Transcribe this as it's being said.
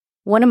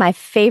One of my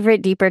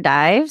favorite deeper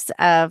dives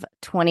of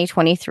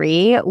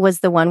 2023 was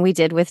the one we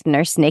did with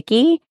Nurse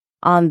Nikki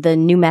on the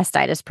new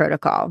mastitis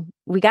protocol.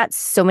 We got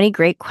so many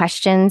great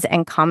questions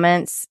and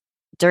comments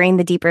during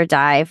the deeper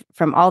dive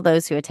from all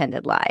those who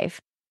attended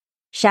live.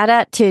 Shout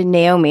out to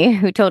Naomi,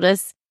 who told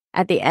us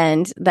at the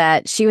end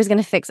that she was going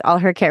to fix all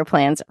her care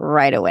plans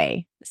right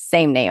away.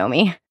 Same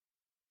Naomi.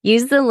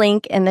 Use the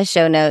link in the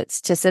show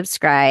notes to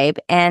subscribe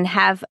and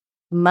have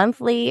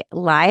monthly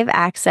live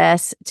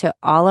access to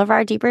all of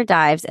our deeper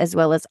dives, as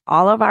well as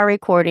all of our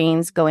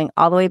recordings going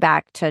all the way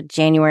back to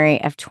January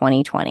of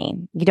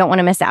 2020. You don't want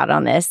to miss out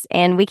on this,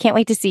 and we can't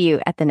wait to see you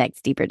at the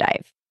next deeper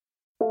dive.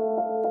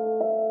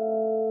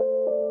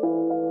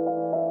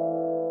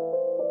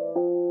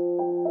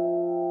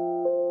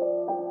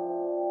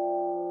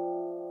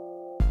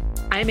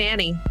 I'm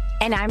Annie.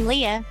 And I'm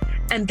Leah.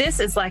 And this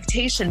is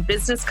Lactation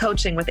Business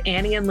Coaching with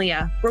Annie and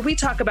Leah, where we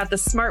talk about the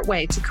smart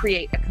way to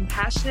create a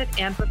compassionate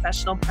and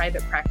professional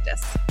private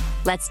practice.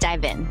 Let's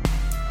dive in.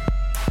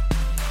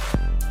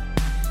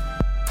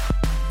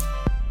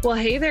 Well,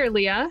 hey there,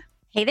 Leah.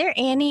 Hey there,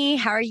 Annie.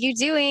 How are you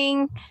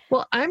doing?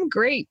 Well, I'm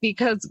great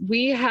because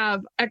we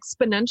have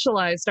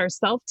exponentialized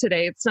ourselves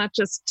today. It's not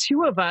just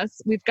two of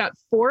us. We've got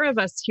four of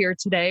us here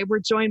today. We're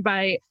joined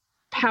by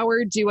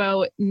power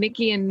duo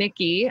Nikki and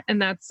Nikki,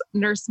 and that's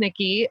Nurse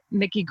Nikki,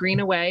 Nikki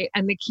Greenaway,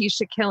 and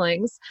Nikisha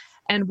Killings.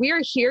 And we are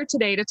here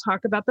today to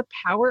talk about the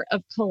power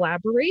of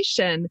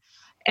collaboration.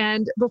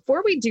 And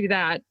before we do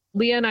that,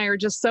 Leah and I are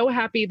just so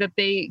happy that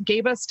they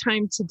gave us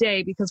time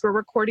today because we're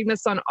recording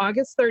this on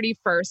August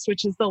 31st,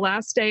 which is the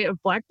last day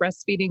of Black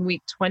Breastfeeding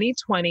Week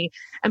 2020.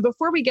 And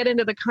before we get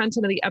into the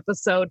content of the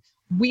episode,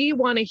 we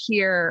want to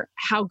hear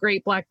how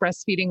great Black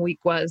Breastfeeding Week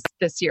was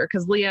this year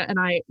because Leah and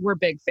I were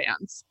big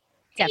fans.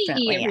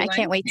 Definitely. Hey, I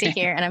can't wait to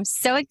hear. And I'm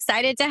so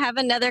excited to have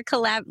another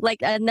collab, like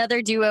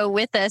another duo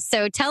with us.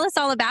 So tell us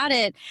all about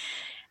it.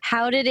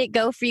 How did it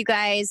go for you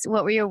guys?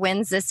 What were your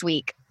wins this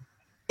week?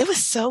 It was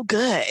so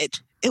good.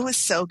 It was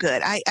so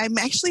good. I'm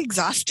actually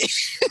exhausted.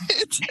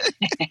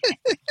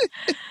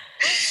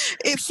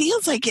 It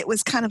feels like it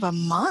was kind of a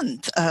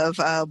month of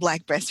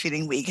Black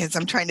Breastfeeding Week as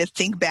I'm trying to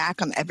think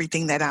back on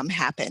everything that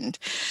happened.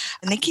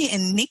 Nikki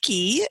and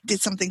Nikki did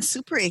something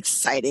super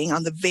exciting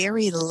on the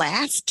very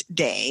last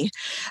day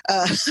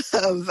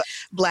of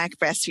Black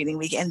Breastfeeding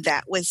Week, and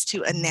that was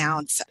to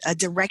announce a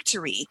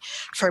directory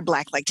for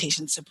Black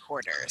lactation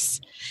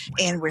supporters.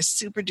 And we're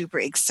super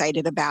duper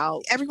excited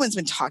about, everyone's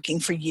been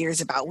talking for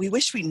years about, we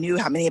wish we knew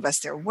how many of us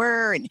there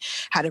were and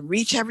how to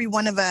reach every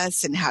one of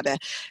us and how to,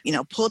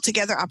 pull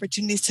together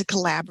opportunities to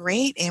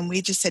collaborate. And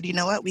we just said, you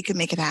know what, we can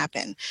make it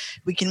happen.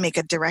 We can make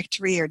a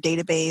directory or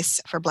database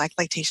for Black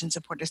lactation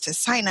supporters to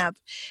sign up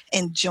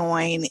and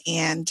join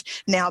and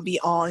now be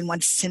all in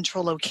one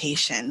central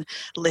location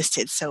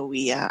listed. So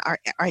we are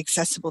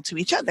accessible to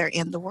each other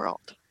and the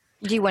world.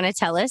 Do you want to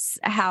tell us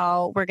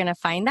how we're going to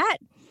find that?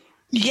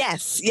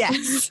 Yes.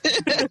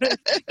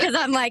 Because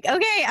I'm like,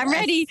 okay, I'm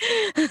ready.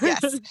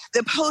 Yes.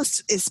 The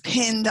post is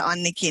pinned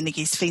on Nikki and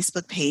Nikki's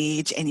Facebook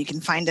page, and you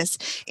can find us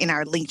in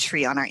our link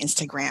tree on our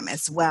Instagram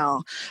as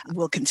well.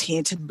 We'll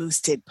continue to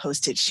boost it,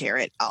 post it, share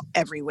it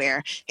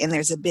everywhere. And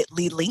there's a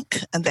bit.ly link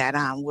that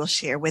we'll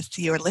share with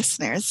your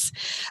listeners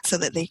so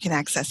that they can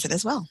access it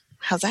as well.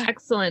 How's that?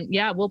 Excellent.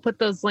 Yeah, we'll put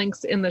those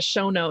links in the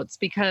show notes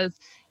because,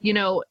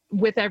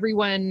 with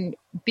everyone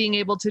being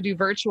able to do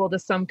virtual to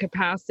some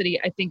capacity,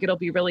 I think it'll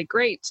be really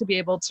great to be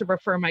able to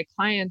refer my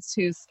clients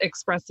who's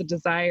expressed a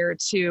desire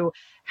to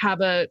have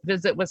a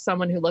visit with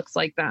someone who looks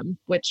like them,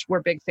 which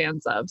we're big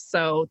fans of.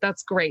 So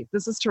that's great.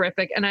 This is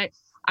terrific. And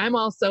I'm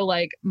also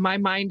like, my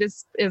mind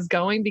is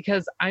going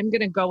because I'm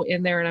going to go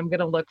in there and I'm going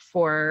to look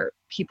for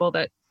people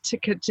that to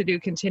do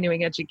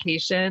continuing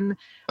education.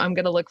 I'm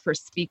going to look for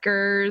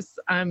speakers.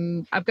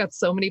 I've got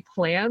so many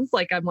plans.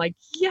 I'm like,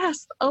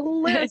 yes, a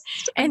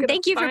list. And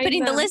thank you for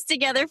putting the list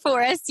together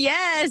for us.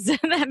 Yes,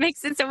 that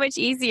makes it so much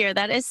easier.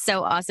 That is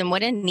so awesome.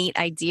 What a neat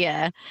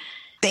idea.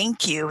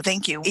 Thank you.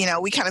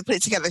 We kind of put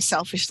it together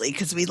selfishly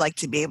because we like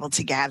to be able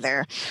to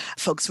gather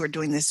folks who are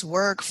doing this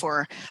work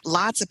for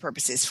lots of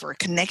purposes, for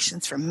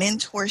connections, for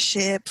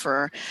mentorship,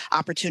 for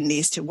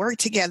opportunities to work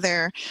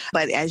together.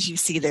 But as you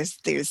see,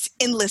 there's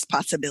endless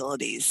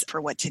possibilities for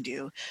what to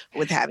do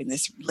with having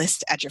this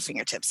list at your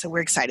fingertips. So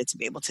we're excited to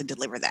be able to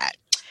deliver that.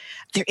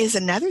 There is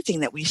another thing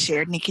that we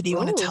shared. Nikki, do you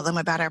want to tell them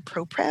about our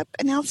Pro Prep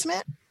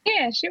announcement?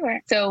 Yeah, sure.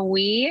 So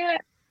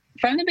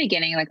from the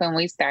beginning, like when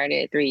we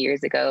started 3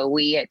 years ago,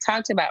 we had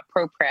talked about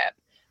Pro Prep,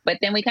 but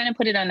then we kind of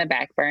put it on the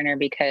back burner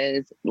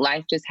because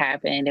life just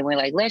happened and we're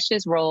like, let's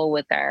just roll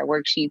with our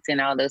worksheets and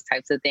all those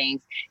types of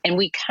things. And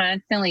we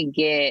constantly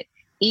get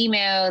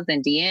emails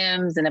and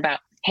DMs and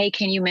about, hey,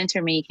 can you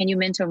mentor me? Can you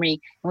mentor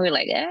me? And we're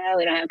like, oh,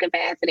 we don't have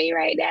capacity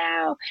right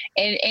now.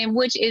 And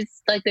which is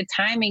like the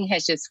timing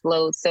has just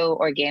flowed so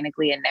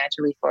organically and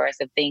naturally for us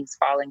of things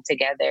falling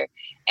together.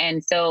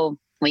 And so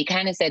we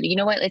kind of said, you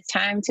know what,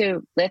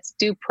 let's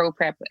do pro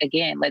prep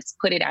again. Let's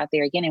put it out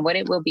there again. And what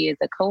it will be is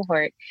a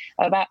cohort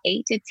of about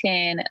 8 to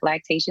 10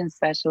 lactation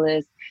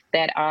specialists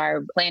that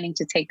are planning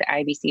to take the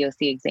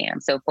IBCLC exam.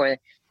 So for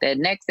the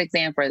next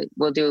exam,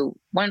 we'll do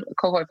one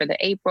cohort for the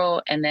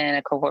April and then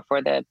a cohort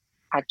for the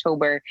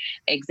October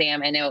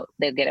exam. And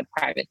they'll get a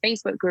private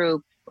Facebook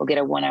group. We'll get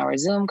a 1-hour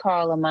Zoom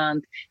call a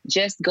month,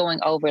 just going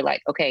over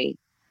like, okay,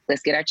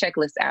 let's get our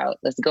checklist out.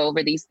 Let's go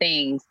over these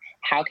things.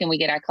 How can we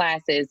get our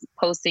classes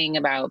posting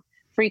about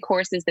free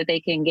courses that they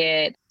can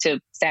get to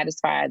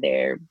satisfy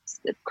their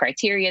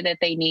criteria that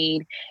they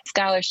need,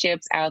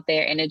 scholarships out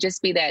there. And it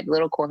just be that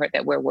little cohort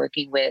that we're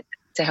working with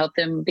to help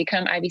them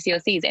become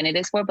IBCLCs. And it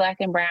is for Black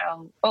and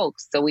Brown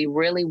folks. So we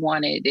really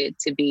wanted it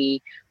to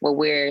be where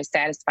we're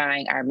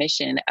satisfying our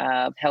mission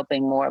of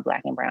helping more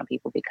Black and Brown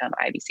people become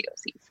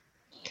IBCLCs.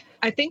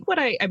 I think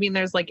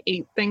there's like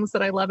 8 things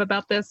that I love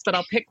about this, but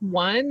I'll pick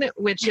one,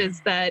 which is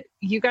that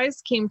you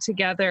guys came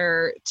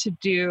together to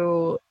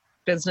do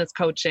business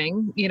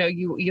coaching. You know,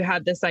 you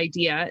had this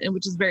idea, and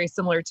which is very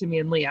similar to me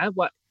and Leah,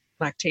 what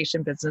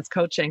lactation business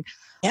coaching.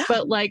 Yeah.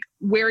 But like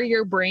where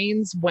your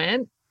brains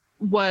went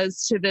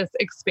was to this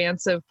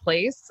expansive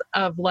place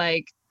of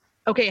like,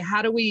 okay,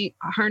 how do we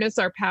harness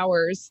our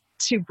powers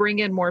to bring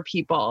in more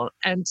people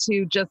and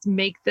to just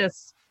make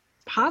this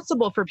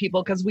possible for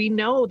people? Because we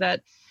know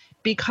that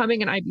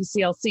becoming an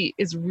IBCLC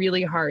is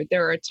really hard.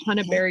 There are a ton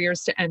of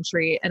barriers to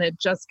entry, and it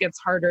just gets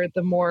harder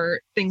the more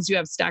things you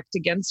have stacked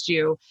against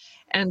you.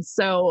 And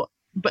so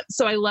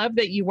I love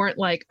that you weren't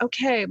like,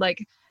 okay, like,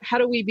 how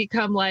do we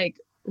become like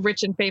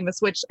rich and famous?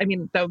 Which, I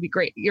mean, that would be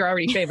great. You're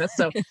already famous.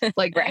 So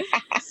like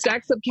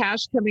stacks of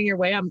cash coming your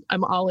way.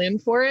 I'm all in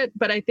for it.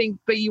 But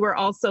but you were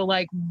also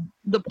like,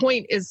 the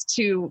point is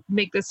to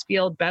make this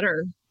field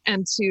better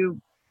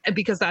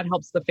because that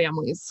helps the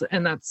families.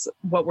 And that's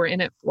what we're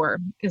in it for,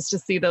 is to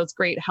see those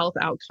great health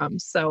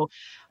outcomes. So,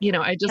 you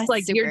know, I just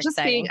like, you're just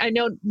exciting. I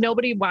know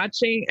nobody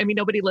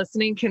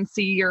listening can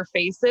see your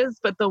faces,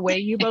 but the way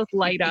you both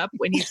light up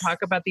when you talk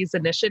about these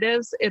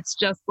initiatives, it's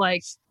just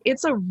like,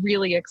 it's a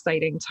really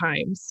exciting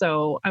time.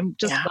 So I'm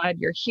just glad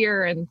you're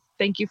here. And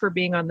thank you for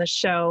being on the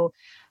show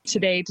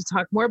today to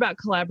talk more about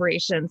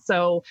collaboration.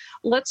 So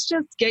let's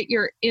just get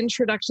your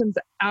introductions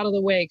out of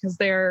the way, because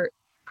they're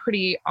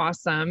pretty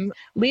awesome.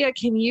 Leah,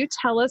 can you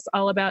tell us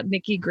all about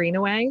Nikki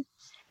Greenaway?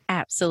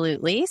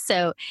 Absolutely.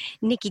 So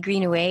Nikki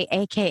Greenaway,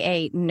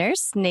 aka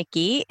Nurse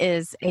Nikki,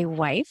 is a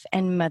wife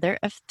and mother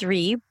of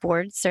 3,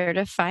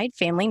 board-certified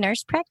family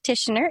nurse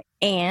practitioner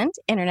and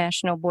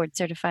international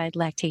board-certified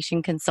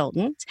lactation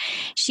consultant.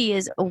 She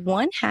is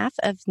one half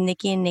of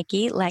Nikki and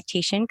Nikki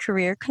Lactation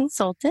Career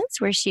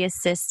Consultants, where she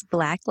assists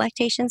Black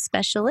lactation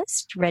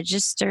specialists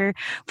register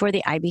for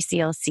the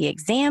IBCLC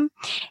exam.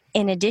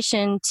 In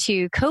addition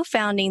to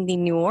co-founding the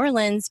New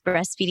Orleans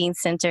Breastfeeding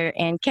Center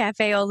and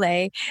Cafe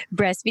Ole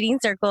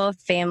Breastfeeding Circle of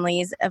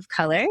Families of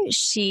Color,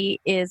 she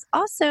is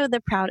also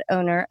the proud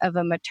owner of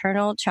a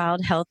maternal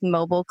child health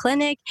mobile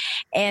clinic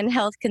and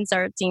health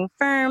consulting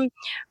firm,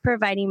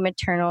 providing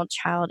maternal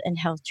child and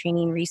health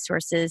training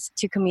resources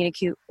to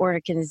community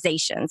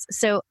organizations.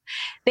 So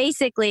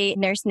basically,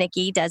 Nurse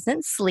Nikki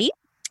doesn't sleep,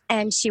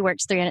 and she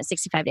works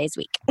 365 days a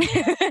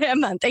week, a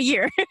month, a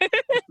year.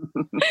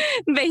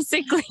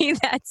 Basically,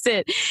 that's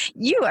it.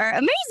 You are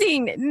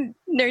amazing,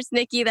 Nurse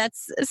Nikki.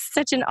 That's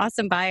such an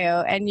awesome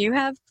bio. And you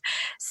have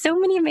so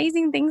many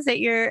amazing things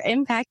that you're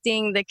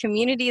impacting the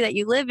community that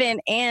you live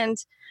in and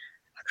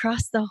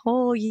across the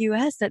whole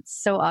U.S. That's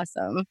so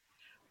awesome.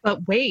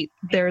 But wait,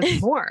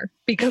 there's more,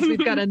 because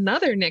we've got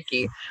another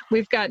Nikki.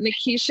 We've got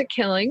Nikisha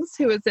Killings,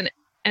 who is an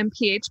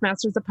MPH,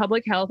 Masters of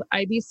Public Health,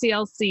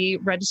 IBCLC,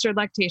 registered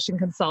lactation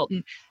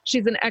consultant.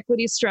 She's an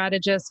equity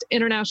strategist,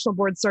 international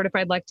board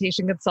certified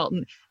lactation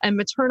consultant, and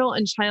maternal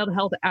and child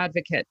health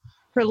advocate.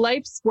 Her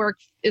life's work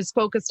is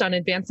focused on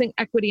advancing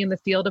equity in the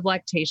field of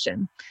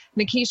lactation.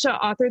 Nikisha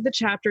authored the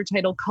chapter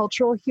titled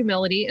Cultural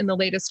Humility in the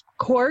latest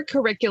core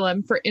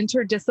curriculum for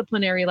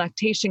interdisciplinary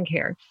lactation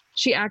care.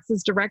 She acts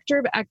as Director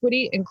of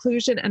Equity,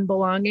 Inclusion, and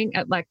Belonging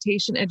at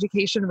Lactation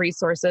Education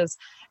Resources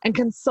and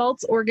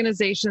consults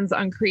organizations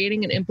on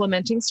creating and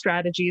implementing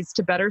strategies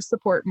to better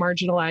support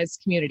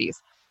marginalized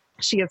communities.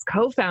 She is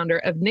co-founder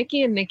of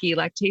Nikki and Nikki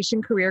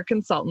Lactation Career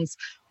Consultants,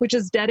 which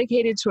is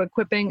dedicated to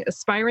equipping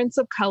aspirants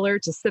of color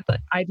to sit the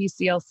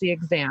IBCLC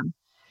exam.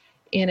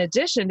 In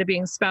addition to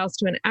being spouse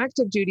to an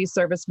active duty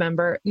service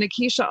member,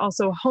 Nikisha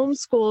also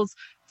homeschools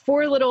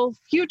 4 little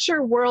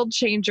future world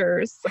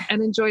changers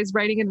and enjoys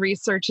writing and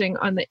researching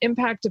on the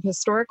impact of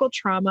historical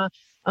trauma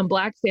on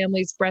Black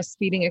families'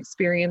 breastfeeding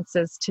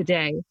experiences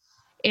today.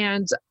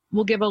 And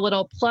we'll give a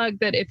little plug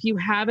that if you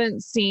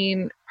haven't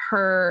seen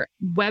her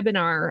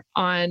webinar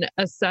on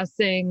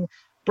assessing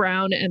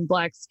brown and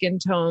Black skin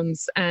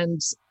tones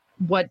and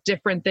what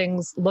different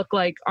things look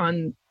like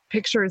on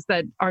pictures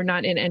that are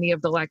not in any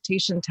of the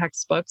lactation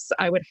textbooks,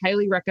 I would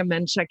highly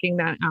recommend checking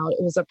that out.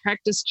 It was a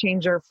practice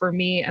changer for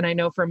me, and I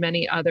know for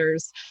many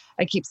others.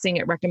 I keep seeing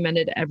it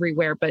recommended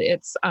everywhere, but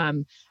it's,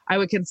 I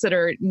would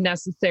consider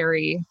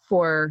necessary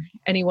for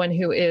anyone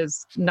who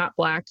is not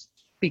Black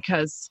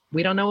because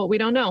we don't know what we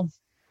don't know.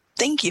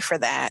 Thank you for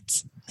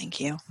that. Thank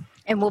you.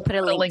 And we'll put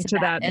a link to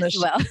that as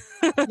well.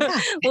 Yeah.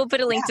 We'll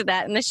put a link to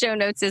that in the show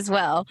notes as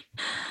well.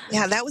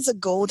 Yeah, that was a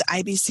gold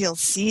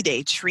IBCLC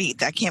Day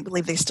treat. I can't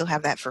believe they still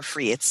have that for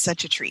free. It's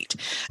such a treat.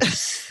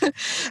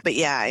 But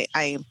yeah,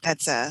 I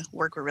that's a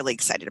work we're really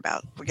excited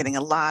about. We're getting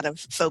a lot of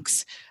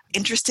folks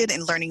interested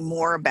in learning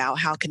more about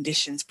how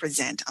conditions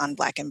present on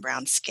Black and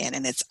brown skin.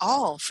 And it's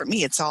all, for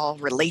me, it's all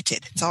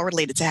related. It's all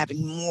related to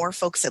having more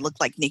folks that look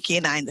like Nikki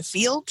and I in the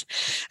field,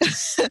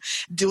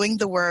 doing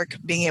the work,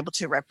 being able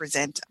to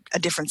represent a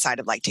different side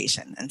of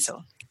lactation. And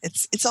so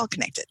it's all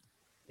connected.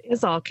 It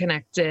is all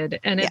connected,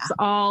 and it's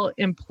all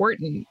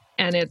important.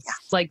 And it's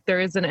like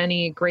there isn't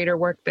any greater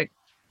work that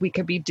we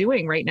could be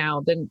doing right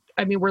now than,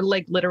 I mean, we're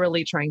like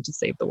literally trying to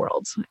save the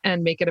world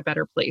and make it a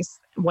better place,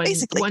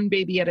 one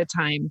baby at a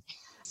time.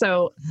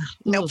 So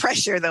no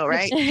pressure though,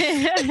 right?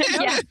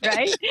 Yeah,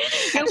 right.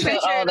 No pressure.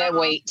 All that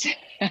weight.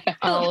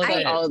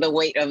 all the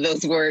weight of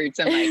those words.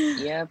 I'm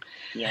like, yep.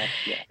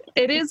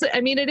 It is.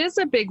 I mean, it is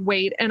a big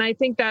weight. And I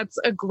think that's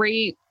a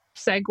great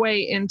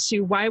segue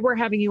into why we're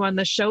having you on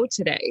the show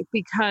today,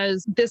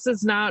 because this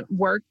is not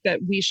work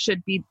that we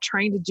should be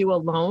trying to do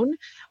alone.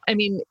 I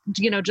mean,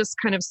 just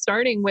kind of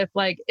starting with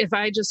like, if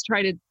I just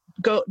try to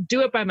go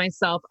do it by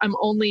myself, I'm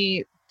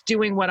only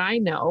doing what I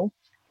know.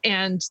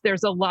 And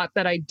there's a lot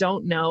that I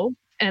don't know.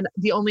 And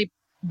the only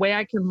way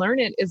I can learn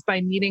it is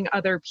by meeting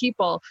other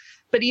people.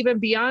 But even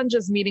beyond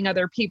just meeting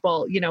other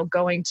people,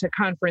 going to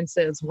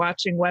conferences,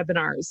 watching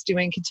webinars,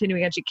 doing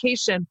continuing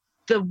education,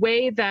 the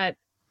way that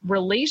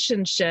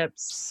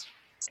relationships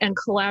and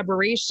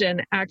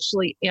collaboration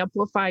actually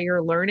amplify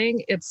your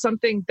learning, it's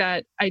something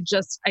that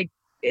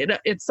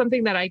it's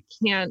something that I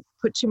can't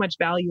put too much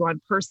value on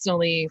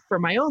personally for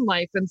my own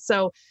life. And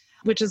so,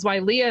 which is why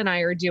Leah and I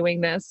are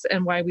doing this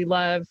and why we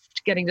love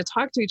getting to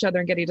talk to each other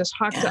and getting to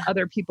talk to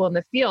other people in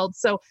the field.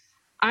 So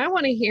I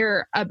want to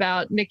hear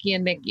about Nikki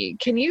and Nikki.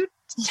 Can you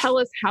tell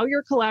us how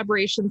your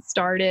collaboration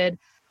started?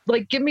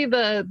 Like, give me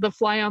the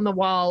fly on the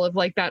wall of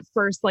like that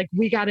first, like,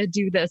 we got to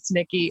do this,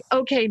 Nikki.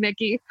 Okay,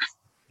 Nikki.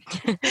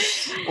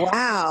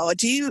 Wow.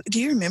 Do you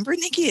remember,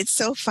 Nikki? It's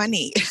so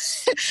funny.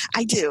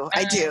 I do.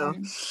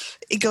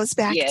 It goes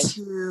back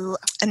to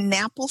a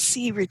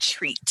Naplesea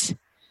retreat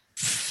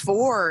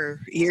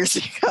 4 years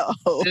ago,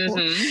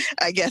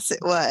 I guess it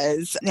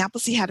was.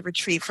 Naplesea had a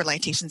retreat for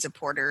lactation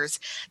supporters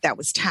that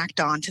was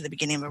tacked on to the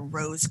beginning of a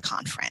Rose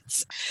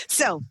conference.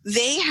 So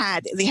they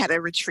had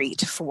a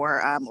retreat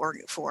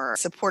for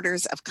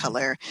supporters of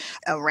color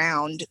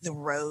around the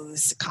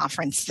Rose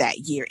conference that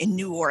year in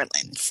New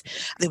Orleans.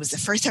 It was the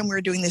first time we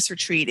were doing this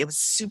retreat. It was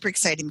super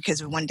exciting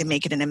because we wanted to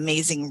make it an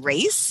amazing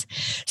race.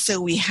 So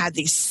we had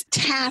these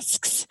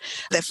tasks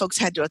that folks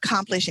had to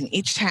accomplish, and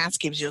each task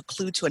gives you a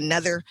clue to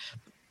another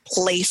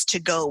place to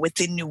go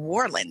within New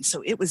Orleans.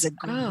 So it was a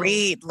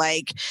great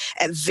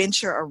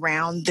adventure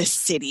around the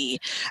city,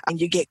 and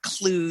you get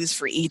clues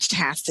for each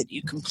task that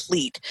you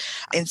complete.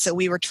 And so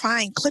we were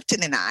trying,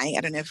 Clifton and I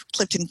don't know if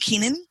Clifton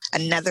Keenan,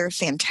 another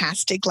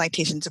fantastic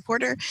lactation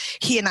supporter,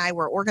 he and I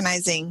were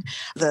organizing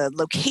the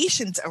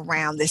locations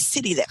around the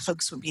city that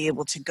folks would be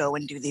able to go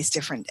and do these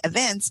different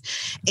events.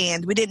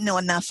 And we didn't know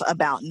enough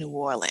about New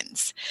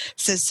Orleans.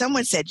 So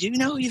someone said, you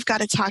know who you've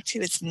got to talk to?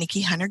 It's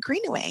Nikki Hunter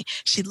Greenaway.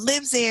 She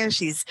lives there.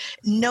 She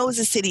knows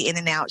the city in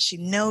and out. She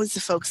knows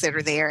the folks that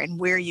are there and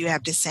where you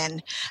have to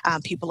send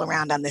people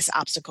around on this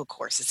obstacle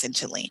course,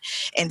 essentially.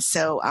 And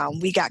so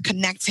we got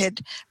connected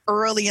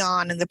early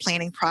on in the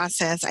planning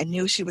process. I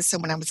knew she was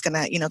someone I was going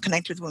to,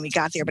 connect with when we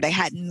got there, but I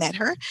hadn't met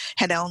her,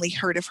 had only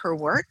heard of her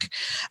work.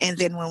 And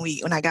then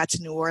when I got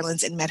to New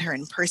Orleans and met her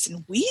in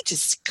person, we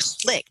just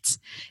clicked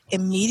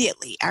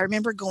immediately. I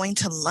remember going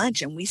to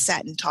lunch and we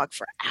sat and talked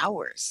for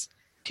hours.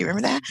 Do you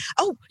remember that?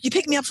 Oh, you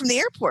picked me up from the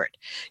airport.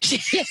 She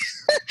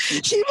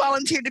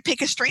volunteered to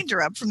pick a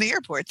stranger up from the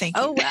airport. Thank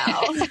you. Oh,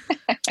 wow.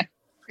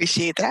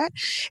 Appreciate that.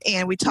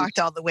 And we talked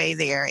all the way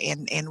there,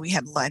 and we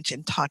had lunch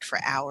and talked for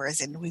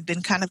hours. And we've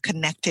been kind of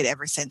connected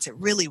ever since. It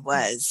really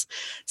was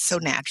so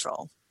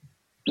natural.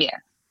 Yeah.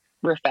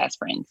 We're fast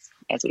friends,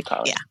 as we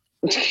call it.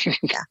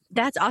 Yeah.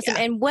 That's awesome.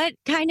 Yeah. And what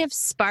kind of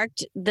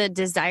sparked the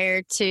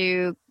desire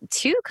to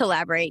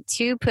collaborate,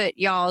 to put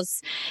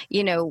y'all's,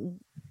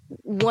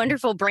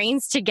 wonderful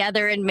brains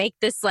together and make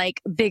this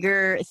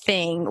bigger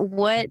thing?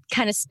 What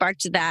kind of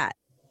sparked that?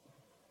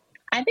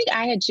 I think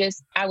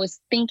I was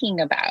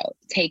thinking about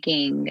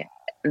taking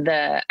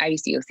the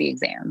IBCOC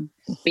exam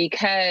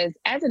because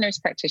as a nurse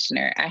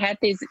practitioner, I had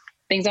these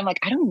things. I'm like,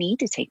 I don't need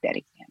to take that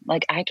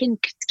exam. I can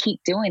keep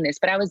doing this,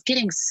 but I was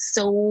getting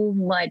so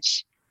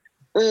much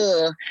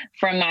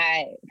from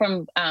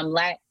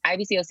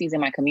IBCLCs in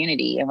my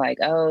community. I'm like,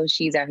 oh,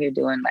 she's out here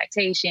doing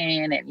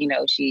lactation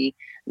and, she,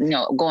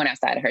 going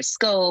outside of her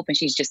scope and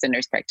she's just a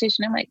nurse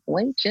practitioner. I'm like,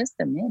 wait just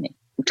a minute.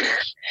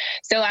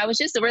 So I was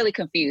just really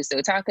confused.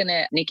 So talking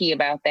to Nikki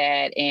about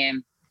that,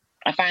 and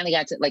I finally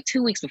got to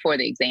 2 weeks before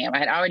the exam. I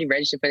had already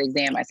registered for the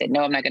exam. I said,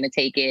 no, I'm not going to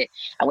take it.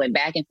 I went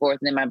back and forth.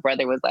 And then my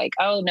brother was like,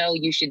 oh no,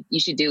 you should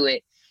do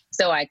it.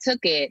 So I took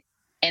it.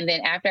 And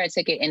then after I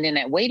took it, and then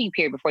that waiting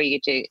period before you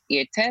get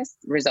your test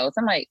results,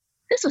 I'm like,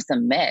 this was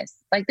some mess.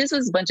 Like, this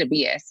was a bunch of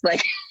BS.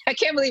 Like, I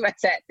can't believe I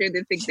sat through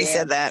this exam. She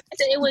said that. I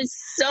said, it was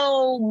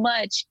so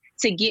much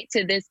to get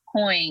to this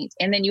point,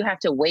 and then you have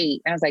to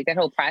wait. I was like, that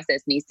whole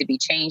process needs to be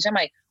changed. I'm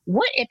like,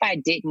 what if I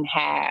didn't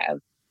have,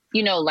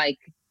 like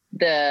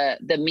the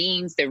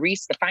means,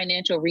 the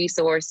financial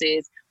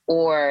resources,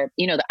 or,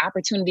 the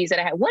opportunities that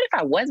I had? What if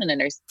I wasn't a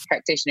nurse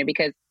practitioner?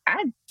 Because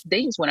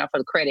they just went off for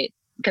the credit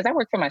because I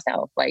work for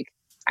myself. Like,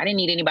 I didn't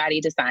need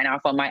anybody to sign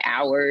off on my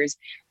hours.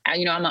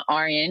 I'm an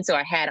RN, so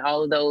I had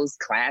all of those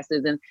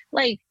classes, and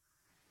I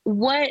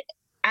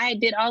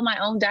did all my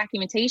own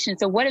documentation.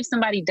 So what if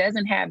somebody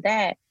doesn't have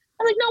that?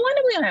 I'm like, no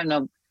wonder we don't have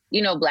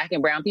no, Black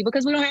and brown people,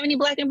 because we don't have any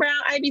Black and brown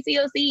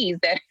IBCLCs.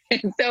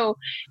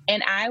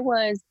 And I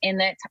was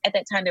at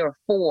that time, there were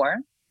 4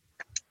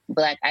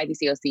 Black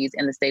IBCLCs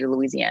in the state of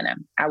Louisiana.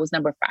 I was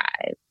number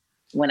 5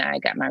 when I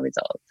got my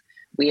results.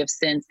 We have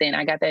since then,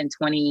 I got that in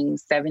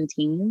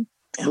 2017.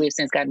 We have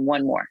since gotten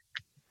 1 more.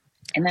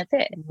 And that's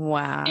it.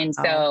 Wow. And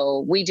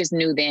so we just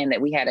knew then that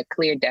we had a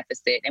clear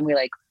deficit, and we're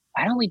like,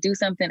 why don't we do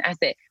something? I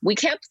said, we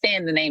kept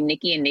saying the name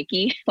Nikki and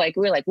Nikki. Like,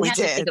 we have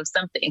to think of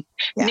something.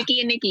 Yeah. Nikki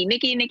and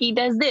Nikki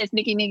does this.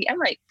 Nikki. I'm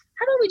like,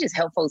 how about we just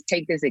help folks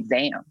take this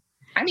exam?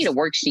 I need a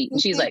worksheet.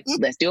 And she's like,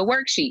 let's do a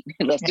worksheet.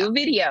 Let's do a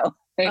video.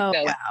 Oh,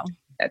 so wow.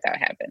 That's how it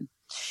happened.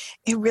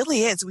 It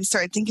really is. We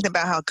started thinking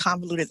about how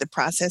convoluted the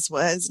process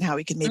was and how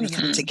we could maybe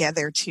come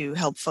together to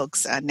help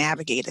folks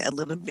navigate it a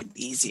little bit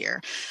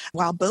easier.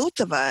 While both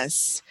of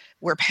us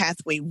were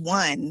pathway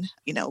 1,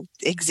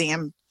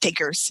 exam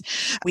takers,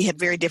 we had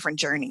very different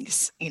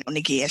journeys.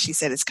 Nikki, as she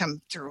said, has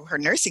come through her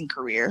nursing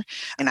career,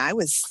 and I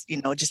was,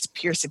 just a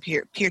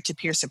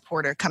peer-to-peer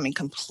supporter coming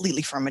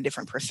completely from a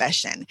different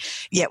profession.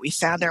 Yet we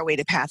found our way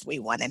to pathway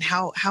 1, and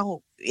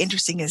how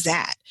interesting is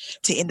that,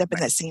 to end up in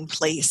that same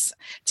place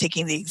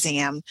taking the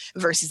exam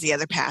versus the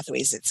other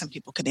pathways that some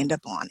people could end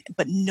up on.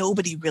 But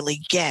nobody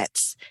really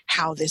gets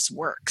how this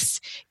works.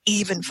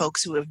 Even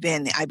folks who have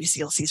been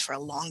IBCLCs for a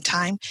long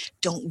time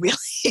don't really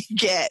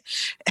get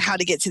how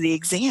to get to the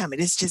exam.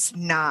 It is just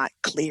not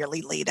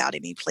clearly laid out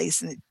any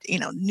place, and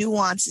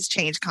nuances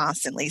change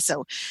constantly.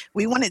 So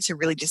we wanted to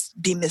really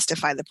just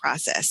demystify the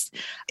process,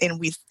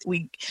 and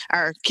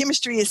our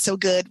chemistry is so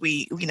good.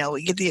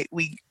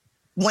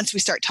 Once we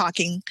start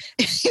talking,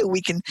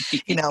 we can,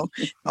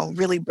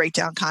 really break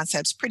down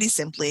concepts pretty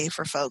simply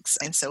for folks.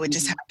 And so it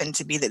just happened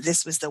to be that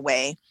this was the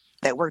way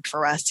that worked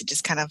for us to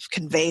just kind of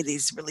convey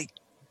these really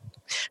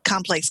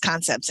complex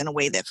concepts in a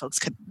way that folks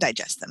could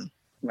digest them.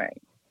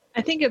 Right.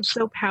 I think it's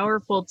so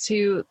powerful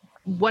too,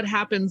 what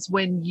happens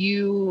when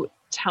you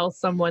tell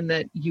someone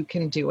that you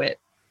can do it.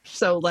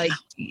 So and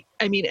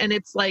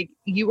it's like,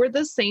 you were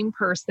the same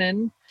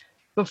person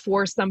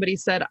before somebody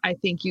said, I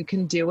think you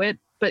can do it,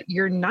 but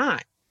you're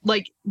not.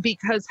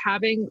 Because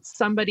having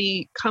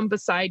somebody come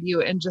beside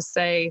you and just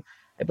say,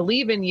 I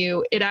believe in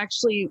you, it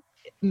actually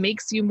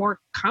makes you more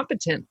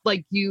competent.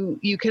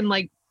 You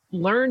can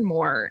learn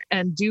more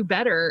and do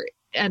better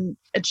and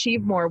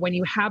achieve more when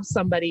you have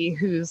somebody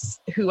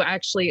who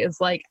actually is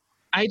like,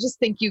 I just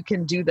think you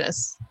can do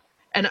this.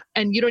 And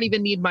you don't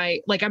even need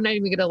I'm not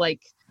even going to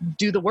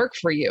do the work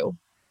for you.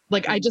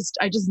 I just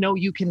know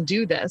you can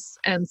do this.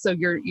 And so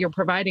you're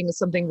providing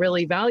something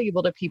really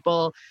valuable to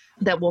people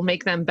that will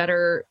make them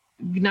better,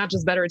 not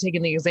just better at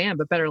taking the exam,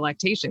 but better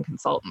lactation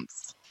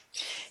consultants.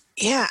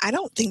 Yeah, I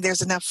don't think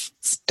there's enough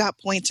stop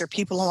points or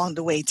people along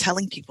the way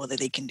telling people that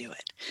they can do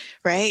it,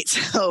 right?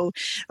 So,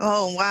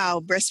 oh,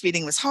 wow,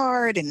 breastfeeding was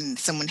hard and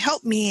someone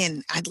helped me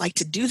and I'd like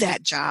to do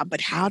that job,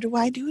 but how do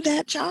I do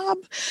that job?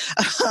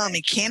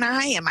 Can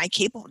I? Am I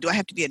capable? Do I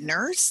have to be a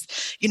nurse?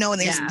 And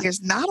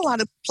there's not a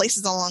lot of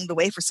places along the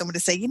way for someone to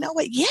say, you know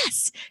what,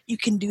 yes, you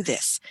can do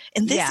this.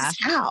 And this is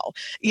how,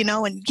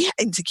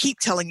 and to keep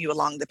telling you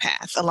along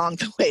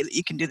the way that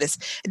you can do this.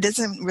 It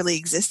doesn't really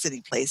exist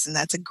any place. And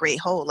that's a great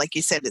hole. Like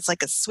you said, it's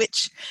like a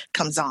switch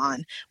comes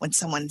on when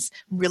someone's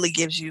really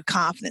gives you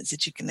confidence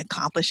that you can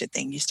accomplish a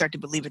thing. You start to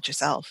believe it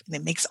yourself, and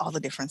it makes all the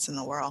difference in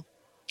the world.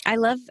 I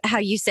love how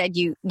you said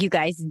you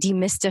guys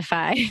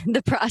demystify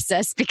the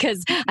process,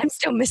 because I'm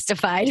still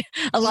mystified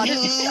a lot of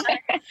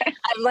it.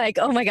 I'm like,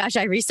 oh my gosh,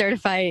 I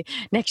recertify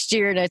next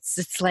year. And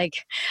it's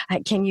like,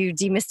 can you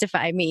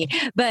demystify me?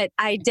 But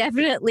I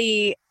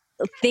definitely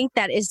think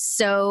that is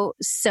so,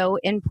 so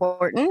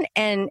important,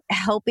 and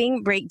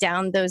helping break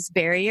down those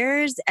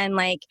barriers. And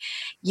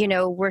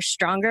we're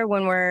stronger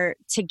when we're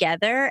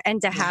together,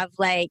 and to have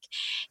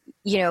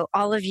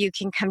all of you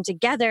can come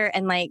together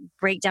and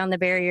break down the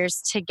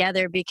barriers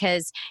together,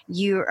 because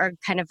you are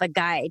kind of a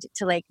guide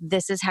to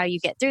this is how you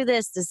get through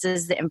this. This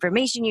is the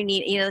information you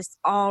need. It's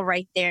all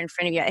right there in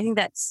front of you. I think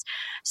that's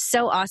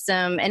so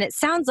awesome. And it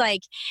sounds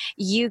like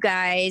you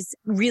guys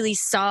really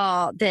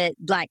saw that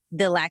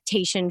the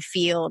lactation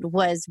field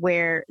was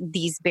where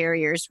these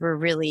barriers were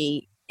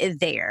really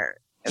there.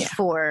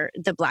 for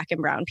the Black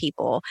and brown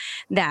people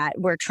that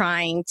were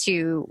trying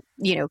to,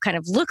 kind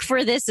of look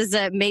for this as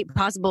a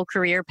possible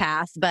career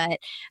path, but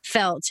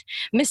felt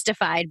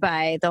mystified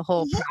by the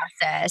whole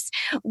process.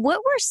 What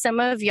were some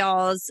of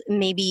y'all's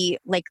maybe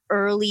like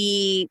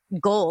early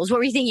goals? What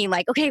were you thinking?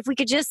 Like, okay, if we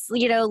could just,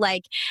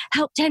 like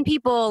help 10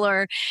 people,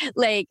 or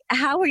like,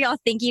 how were y'all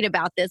thinking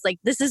about this? Like,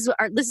 this is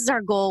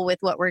our goal with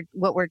what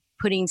we're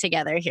putting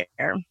together here.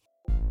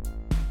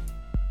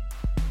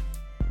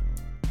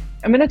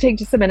 I'm going to take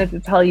just a minute to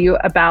tell you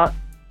about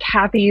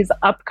Kathy's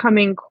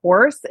upcoming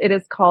course. It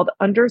is called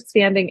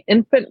Understanding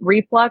Infant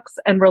Reflux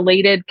and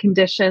Related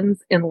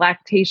Conditions in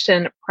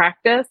Lactation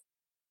Practice.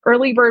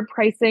 Early bird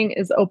pricing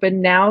is open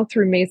now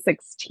through May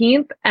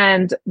 16th,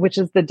 and which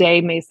is the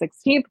day, May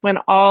 16th, when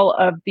all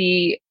of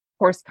the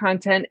course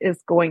content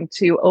is going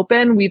to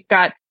open. We've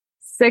got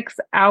 6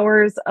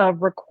 hours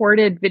of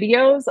recorded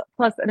videos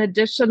plus an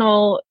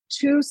additional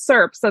 2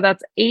 SERPs. So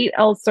that's 8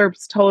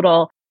 LSERPs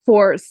total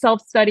for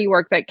self-study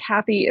work that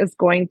Kathy is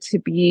going to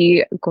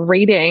be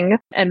grading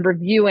and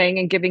reviewing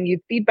and giving you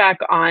feedback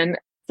on.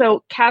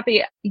 So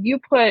Kathy, you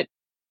put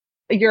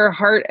your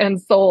heart and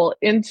soul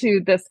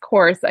into this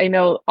course. I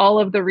know all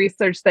of the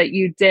research that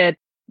you did.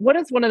 What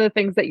is one of the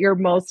things that you're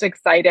most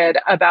excited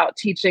about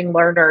teaching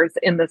learners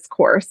in this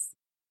course?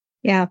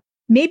 Yeah,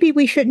 maybe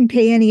we shouldn't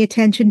pay any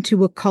attention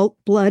to occult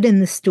blood in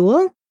the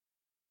stool.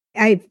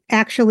 I've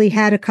actually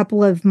had a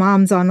couple of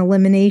moms on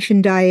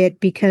elimination diet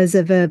because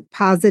of a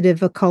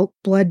positive occult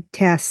blood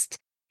test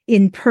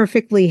in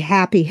perfectly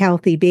happy,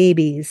 healthy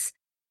babies.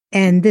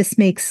 And this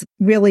makes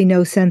really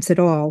no sense at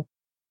all.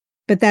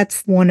 But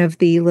that's one of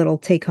the little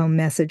take-home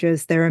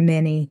messages. There are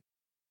many.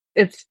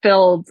 It's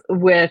filled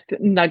with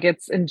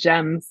nuggets and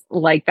gems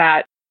like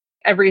that.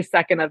 Every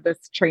second of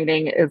this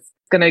training is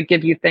going to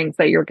give you things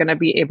that you're going to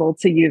be able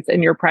to use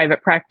in your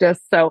private practice.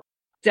 So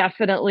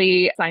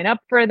definitely sign up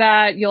for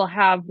that. You'll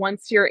have,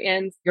 once you're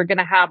in, you're going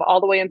to have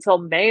all the way until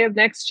May of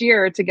next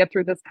year to get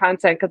through this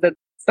content, because it's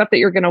stuff that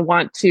you're going to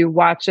want to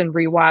watch and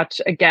rewatch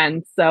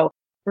again. So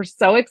we're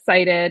so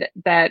excited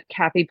that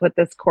Kathy put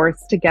this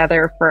course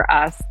together for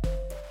us.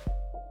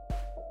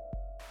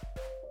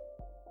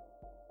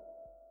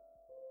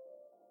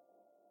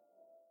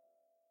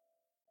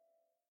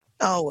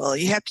 Oh, well,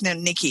 you have to know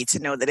Nikki to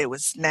know that it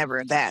was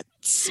never that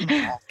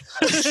small.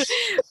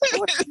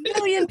 40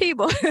 million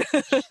people.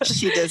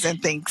 She doesn't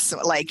think so.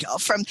 Like,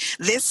 from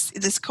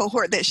this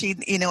cohort that she,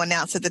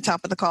 announced at the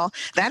top of the call,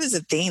 that is a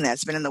thing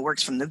that's been in the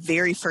works from the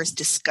very first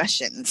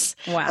discussions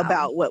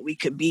about what we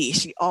could be.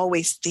 She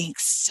always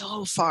thinks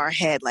so far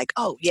ahead, like,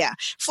 oh yeah,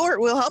 Fort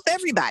will help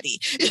everybody.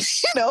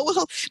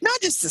 Well,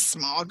 not just a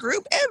small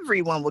group,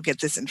 everyone will get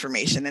this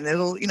information and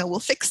it'll, we'll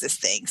fix this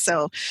thing.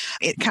 So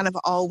it kind of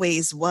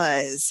always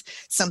was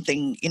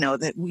something,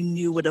 that we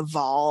knew would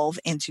evolve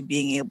into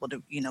being able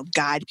to,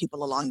 guide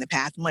people along the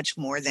path much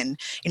more than,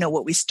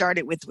 what we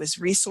started with was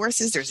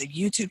resources. There's a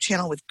YouTube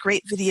channel with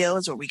great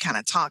videos where we kind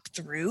of talk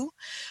through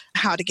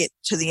how to get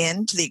to the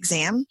end, to the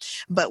exam.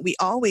 But we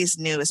always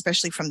knew,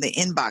 especially from the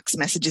inbox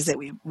messages that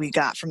we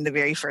got from the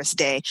very first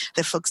day,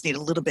 that folks need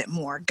a little bit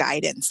more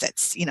guidance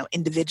that's,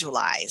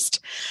 individualized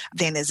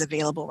than is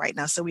available right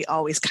now. So we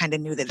always kind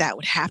of knew that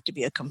would have to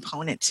be a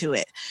component to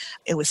it.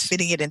 It was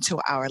fitting it into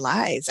our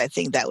lives. I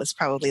think that was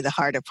probably the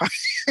harder part.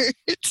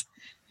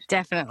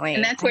 Definitely.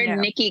 And that's where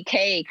Nikki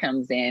K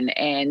comes in,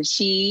 and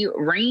she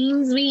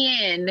reins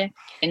me in and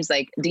is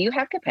like, do you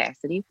have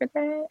capacity for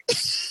that?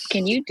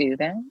 Can you do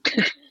that?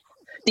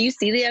 Do you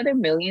see the other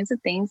millions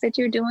of things that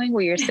you're doing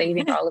where you're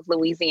saving all of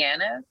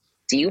Louisiana?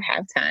 Do you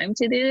have time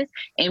to do this?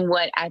 And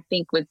what I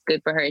think was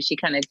good for her is she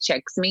kind of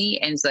checks me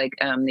and is like,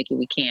 Nikki,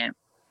 we can't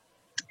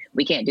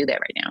do that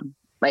right now.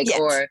 Like, yes.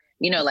 Or,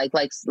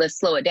 let's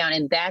slow it down.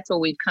 And that's where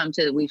we've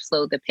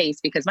slowed the pace,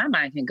 because my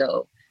mind can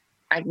go.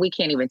 We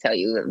can't even tell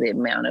you the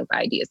amount of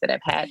ideas that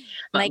I've had.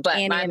 Like but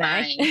Annie my and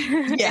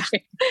mind, yeah,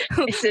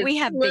 we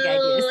have big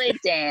ideas.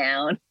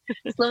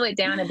 Slow it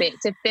down a bit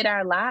to fit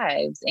our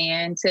lives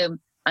and to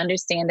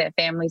understand that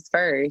family's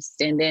first.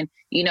 And then,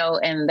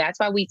 and that's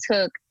why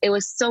it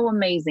was so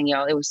amazing,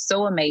 y'all. It was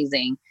so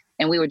amazing.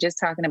 And we were just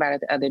talking about it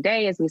the other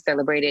day as we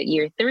celebrated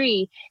year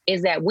 3,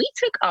 is that we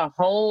took a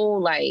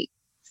whole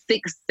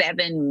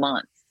 6-7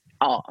 months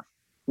off.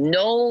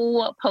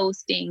 No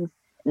postings,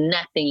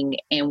 nothing.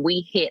 And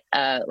we hit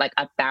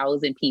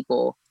 1,000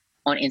 people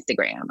on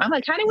Instagram. I'm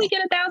like, how did we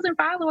get 1,000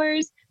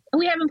 followers?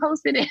 We haven't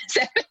posted in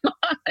 7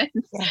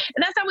 months. Yeah.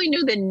 And that's how we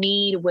knew the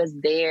need was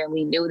there. And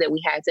we knew that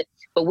we had to,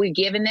 but we're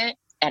giving it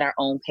at our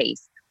own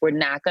pace. We're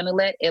not going to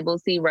let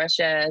Ibbotzy rush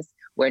us.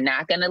 We're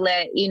not going to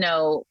let,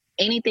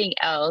 anything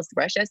else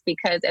rush us,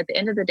 because at the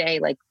end of the day,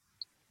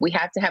 we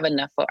have to have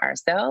enough for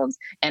ourselves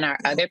and our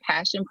other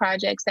passion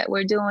projects that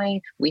we're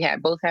doing. We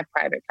both have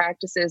private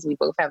practices. We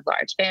both have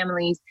large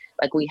families.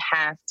 We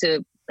have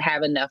to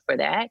have enough for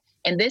that.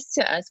 And this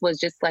to us was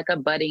just like a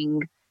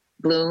budding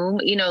bloom,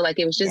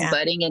 it was just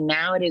budding. And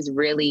now it is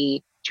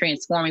really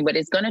transforming, but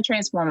it's going to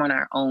transform on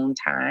our own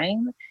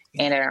time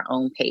and at our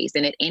own pace.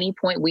 And at any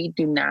point, we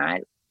do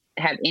not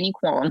have any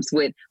qualms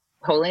with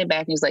holding it back.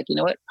 And he's like, you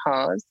know what?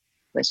 Pause.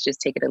 let's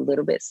just take it a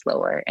little bit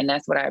slower. And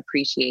that's what I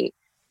appreciate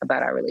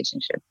about our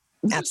relationship.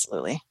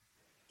 Absolutely.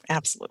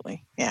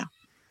 Absolutely. Yeah.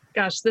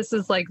 Gosh, this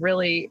is like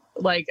really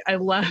like, I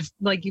love,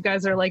 like you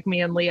guys are like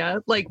me and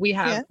Leah, like we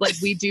have, like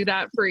we do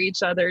that for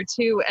each other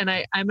too. And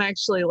I'm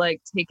actually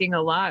like taking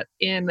a lot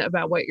in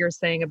about what you're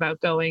saying about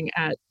going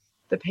at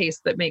the pace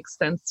that makes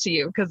sense to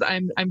you. Cause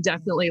I'm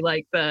definitely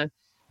like the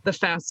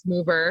fast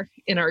mover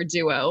in our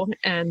duo.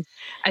 And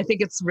I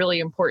think it's really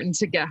important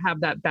to have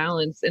that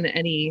balance in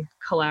any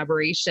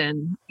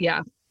collaboration.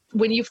 Yeah.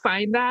 When you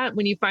find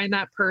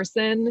that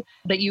person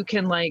that you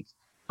can like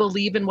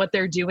believe in what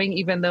they're doing,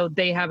 even though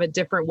they have a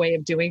different way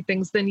of doing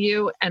things than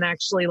you, and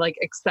actually like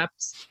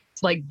accept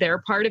like their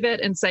part of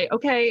it and say,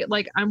 okay,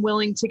 like I'm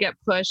willing to get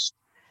pushed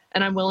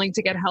and I'm willing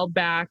to get held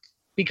back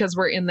because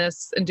we're in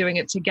this and doing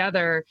it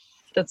together.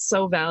 That's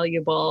so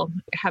valuable,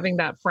 having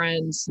that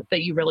friend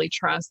that you really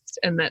trust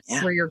and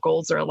that's where your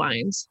goals are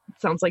aligned.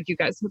 It sounds like you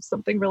guys have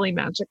something really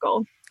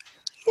magical.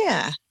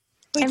 Yeah,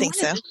 we think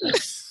so.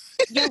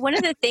 Yeah, one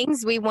of the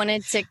things we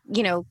wanted to,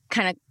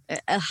 kind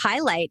of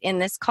highlight in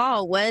this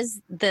call was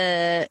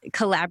the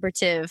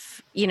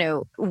collaborative,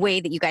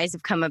 way that you guys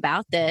have come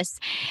about this.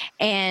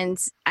 And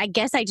I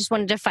guess I just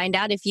wanted to find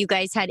out if you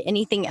guys had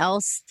anything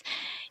else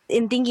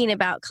in thinking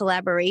about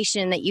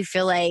collaboration that you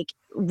feel like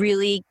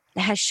really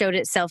has showed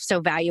itself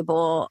so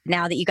valuable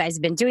now that you guys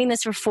have been doing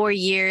this for 4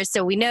 years.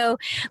 So we know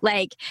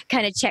like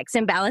kind of checks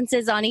and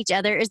balances on each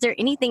other. Is there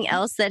anything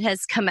else that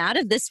has come out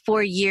of this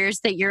 4 years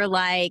that you're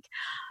like,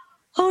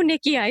 oh,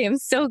 Nikki, I am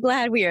so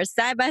glad we are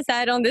side by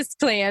side on this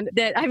plan?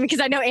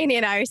 Because I know Annie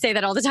and I say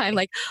that all the time,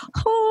 like,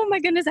 oh my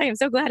goodness, I am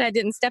so glad I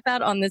didn't step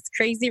out on this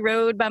crazy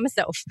road by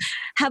myself.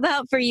 How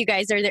about for you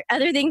guys? Are there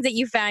other things that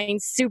you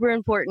find super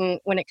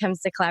important when it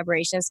comes to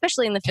collaboration,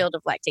 especially in the field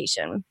of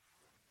lactation?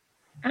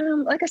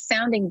 Like a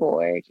sounding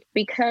board,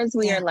 because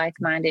we are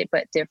like-minded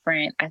but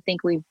different. I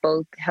think we've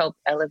both helped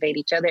elevate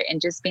each other,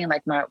 and just being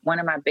like one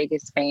of my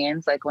biggest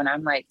fans. Like when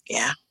I'm like,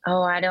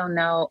 oh, I don't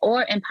know,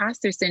 or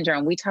imposter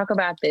syndrome. We talk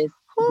about this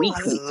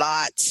weekly, a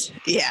lot,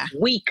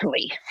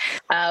 weekly,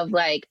 of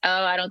like,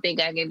 oh, I don't think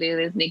I can do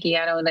this, Nikki.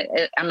 I don't.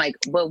 I'm like,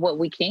 well, what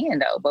we can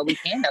though,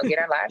 get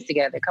our lives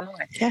together. Come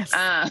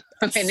on,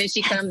 and then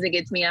she comes and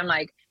gets me. I'm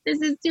like,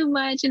 this is too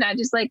much, and I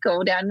just like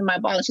go down to my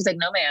ball, and she's like,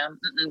 no, ma'am,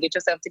 get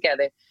yourself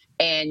together.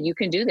 And you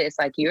can do this.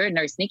 Like, you're a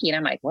nurse, Nikki. And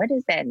I'm like, what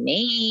does that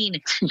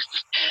mean?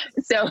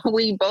 So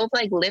we both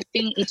like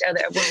lifting each other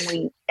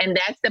and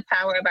that's the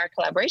power of our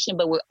collaboration.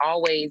 But we're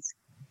always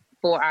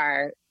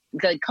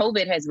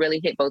COVID has really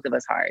hit both of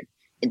us hard.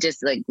 It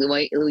just like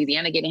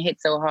Louisiana getting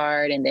hit so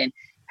hard, and then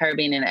her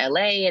being in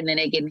LA, and then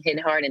it getting hit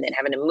hard, and then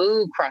having to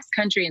move cross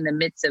country in the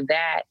midst of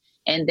that.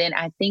 And then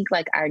I think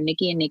like our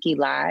Nikki and Nikki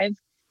Live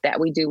that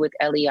we do with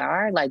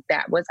LER, like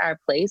that was our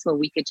place where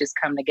we could just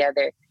come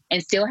together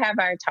and still have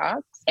our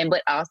talks,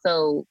 but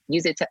also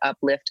use it to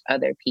uplift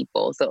other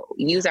people. So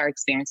use our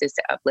experiences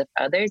to uplift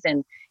others.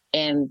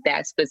 And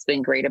that's what's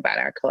been great about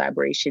our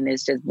collaboration,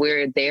 is just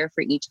we're there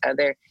for each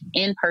other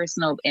in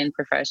personal and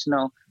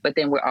professional, but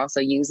then we're also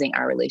using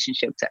our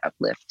relationship to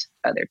uplift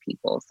other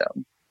people.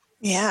 So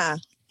yeah,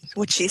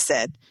 what she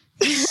said.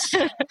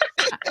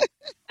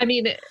 I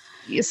mean,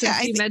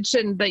 since you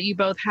mentioned that you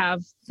both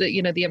have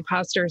the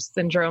imposter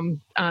syndrome,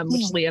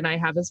 which Leah and I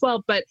have as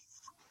well. But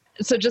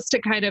so just to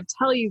kind of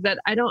tell you that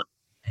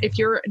if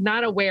you're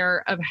not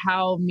aware of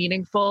how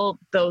meaningful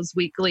those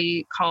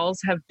weekly calls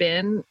have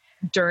been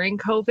during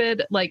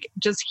COVID, like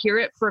just hear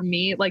it from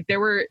me. Like there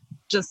were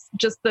just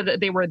that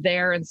they were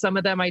there, and some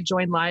of them I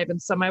joined live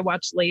and some I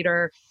watched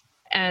later.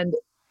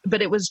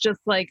 But it was just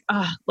like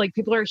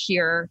people are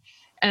here.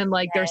 And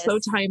like, they're so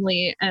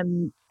timely,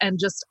 and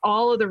just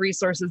all of the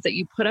resources that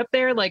you put up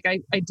there. Like,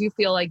 I do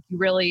feel like you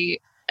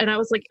really, and I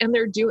was like, and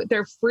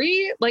they're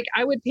free. Like,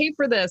 I would pay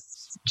for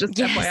this. Just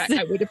FYI,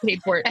 I would have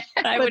paid for it.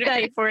 I would have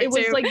paid for it. It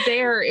was like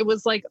there. It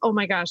was like, oh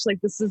my gosh,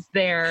 like this is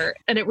there.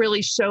 And it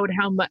really showed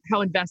how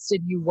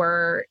invested you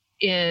were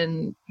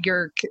in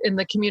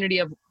the community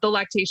of the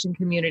lactation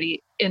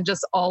community, in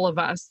just all of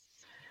us.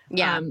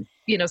 Yeah.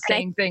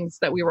 Saying things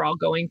that we were all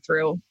going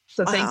through.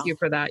 So thank you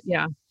for that.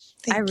 Yeah.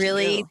 I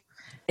really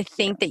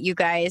think that you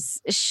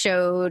guys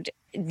showed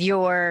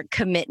your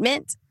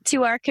commitment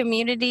to our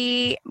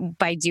community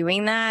by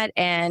doing that,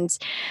 and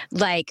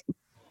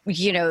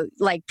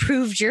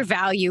proved your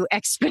value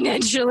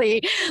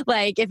exponentially.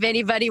 Like if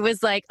anybody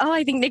was like, oh,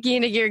 I think Nikki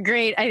and Nikki are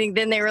great, I think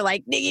then they were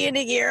like, Nikki and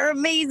Nikki are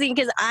amazing.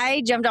 Because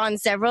I jumped on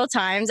several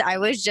times. I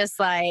was just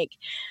like,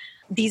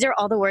 these are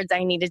all the words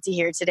I needed to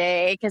hear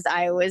today, because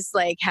I was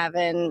like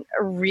having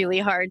a really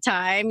hard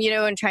time,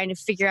 and trying to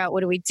figure out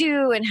what do we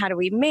do and how do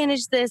we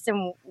manage this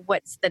and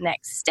what's the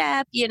next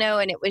step,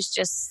 and it was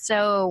just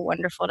so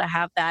wonderful to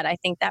have that. I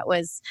think that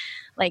was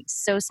like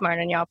so smart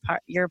on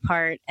your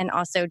part, and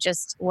also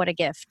just what a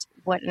gift.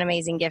 What an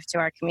amazing gift to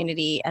our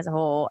community as a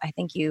whole. I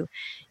think you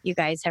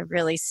guys have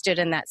really stood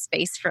in that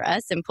space for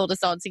us and pulled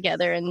us all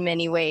together in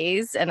many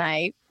ways. And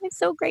I'm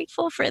so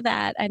grateful for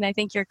that. And I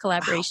think your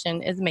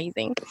collaboration is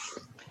amazing.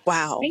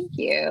 Wow. Thank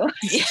you.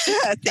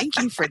 Yeah, thank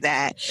you for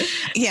that.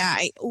 Yeah,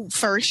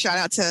 first shout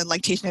out to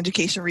Lactation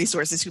Education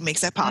Resources who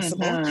makes that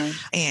possible,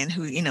 and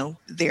who,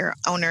 their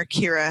owner,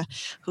 Kira,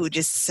 who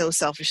just so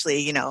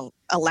selfishly,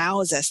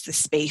 allows us the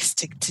space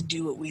to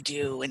do what we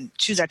do and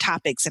choose our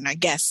topics and our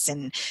guests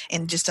and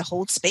just to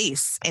hold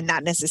space and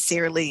not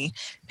necessarily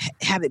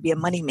have it be a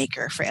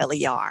moneymaker for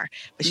LER,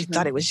 but she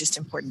thought it was just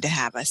important to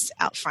have us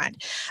out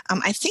front.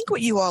 I think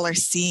what you all are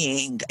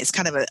seeing is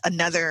kind of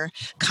another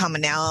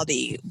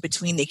commonality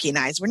between Nikki and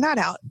I is we're not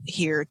out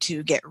here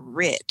to get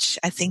rich.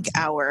 I think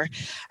our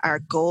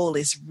goal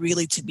is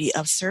really to be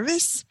of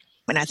service.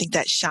 And I think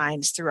that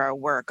shines through our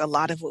work. A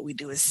lot of what we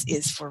do is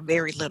for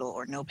very little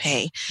or no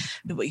pay.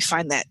 But we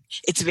find that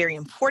it's very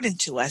important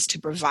to us to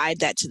provide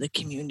that to the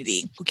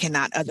community who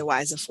cannot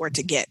otherwise afford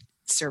to get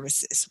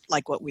services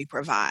like what we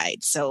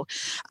provide. So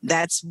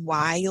that's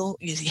why you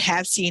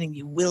have seen and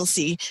you will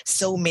see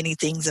so many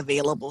things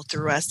available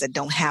through us that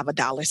don't have a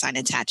dollar sign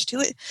attached to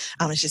it.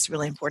 It's just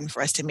really important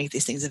for us to make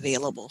these things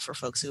available for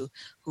folks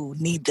who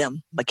need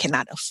them but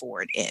cannot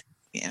afford it,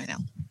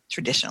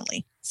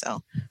 traditionally.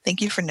 So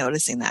thank you for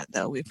noticing that,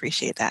 though. We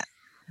appreciate that.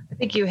 I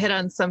think you hit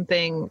on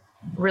something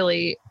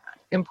really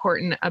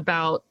important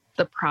about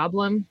the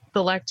problem.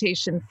 The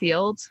lactation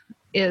field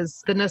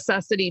is the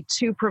necessity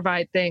to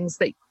provide things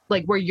that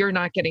like where you're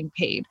not getting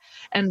paid.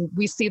 And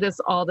we see this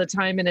all the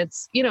time. And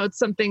it's, it's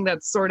something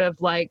that's sort of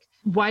like,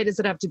 why does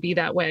it have to be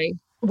that way?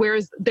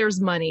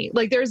 There's money,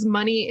 like there's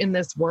money in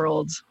this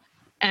world.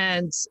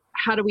 And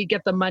how do we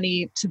get the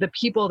money to the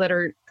people that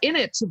are in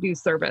it to do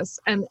service?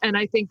 And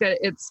I think that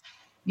it's,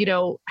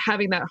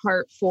 having that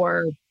heart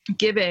for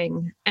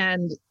giving,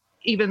 and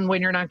even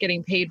when you're not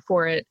getting paid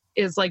for it,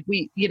 is like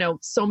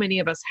so many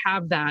of us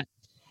have that.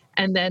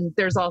 And then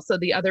there's also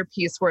the other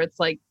piece where it's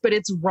like, but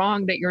it's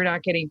wrong that you're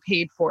not getting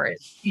paid for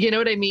it. You know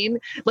what I mean?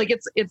 Like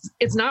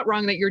it's not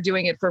wrong that you're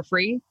doing it for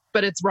free,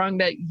 but it's wrong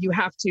that you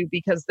have to,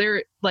 because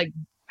they're like,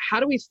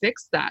 how do we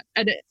fix that?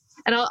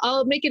 And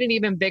I'll make it an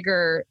even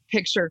bigger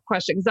picture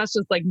question, because that's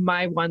just like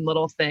my one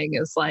little thing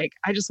is like,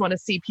 I just want to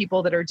see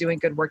people that are doing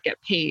good work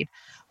get paid.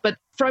 But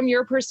from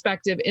your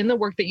perspective, in the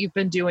work that you've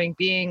been doing,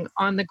 being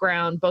on the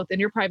ground, both in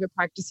your private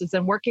practices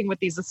and working with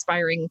these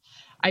aspiring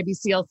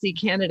IBCLC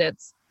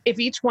candidates, if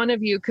each one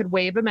of you could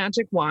wave a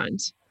magic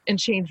wand and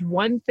change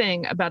one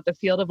thing about the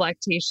field of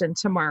lactation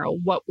tomorrow,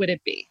 what would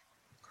it be?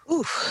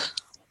 Oof.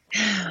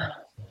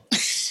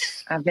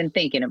 I've been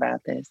thinking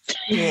about this.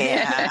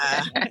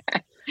 Yeah.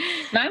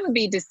 Mine would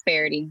be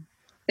disparity.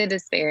 The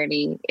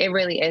disparity. It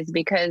really is,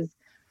 because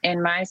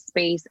in my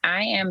space,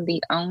 I am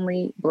the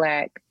only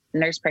Black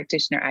nurse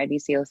practitioner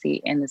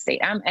IBCLC in the state.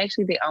 I'm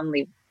actually the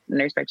only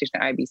nurse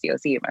practitioner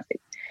IBCLC in my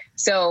state.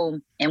 So,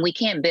 and we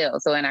can't bill.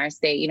 So in our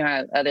state,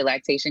 how other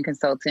lactation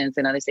consultants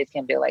in other states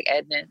can bill, like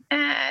Edmond,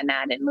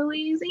 not in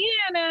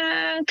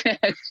Louisiana.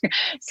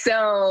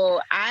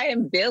 So I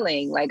am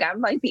billing, like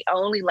I'm like the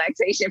only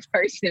lactation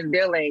person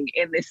billing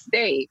in this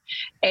state.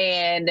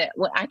 And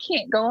I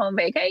can't go on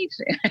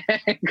vacation.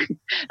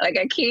 Like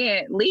I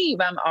can't leave.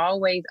 I'm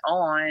always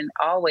on,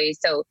 always.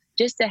 So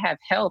just to have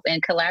help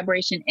and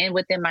collaboration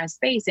within my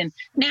space. And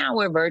now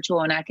we're virtual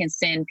and I can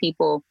send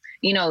people,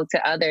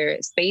 to other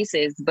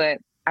spaces, but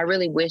I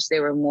really wish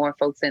there were more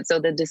folks in. So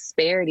the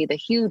disparity, the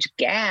huge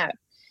gap,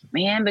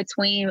 man,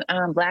 between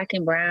Black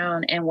and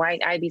brown and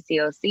white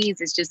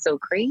IBCLCs is just so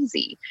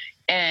crazy.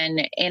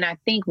 And I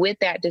think with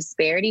that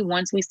disparity,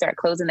 once we start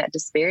closing that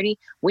disparity,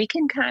 we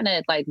can kind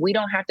of like, we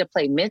don't have to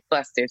play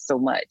Mythbusters so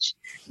much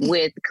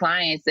with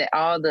clients, that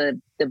all the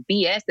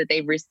BS that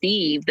they've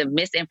received, the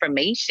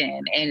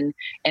misinformation and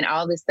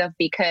all this stuff,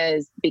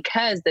 because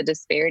the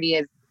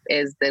disparity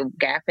is the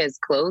gap has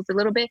closed a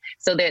little bit.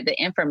 So that the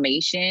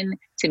information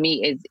to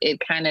me it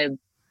kind of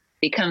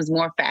becomes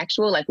more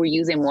factual. Like we're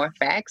using more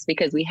facts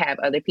because we have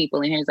other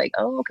people in here. It's like,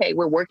 oh, okay,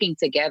 we're working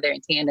together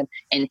in tandem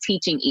and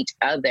teaching each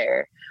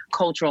other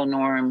cultural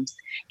norms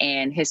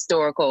and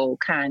historical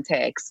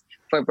context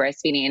for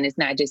breastfeeding. And it's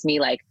not just me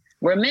like,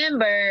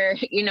 remember,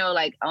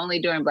 like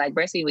only during Black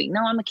Breastfeeding Week.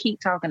 No, I'm gonna keep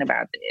talking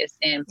about this.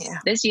 And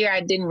this year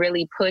I didn't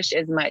really push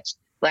as much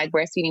Black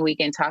Breastfeeding Week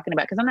and talking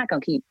about, because I'm not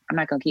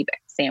gonna keep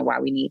saying why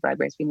we need Black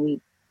Breastfeeding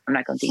Week. I'm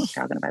not gonna keep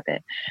talking about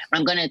that.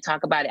 I'm gonna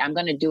talk about it. I'm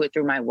gonna do it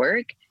through my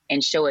work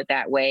and show it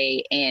that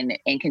way, and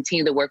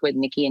continue to work with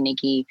Nikki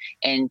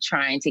and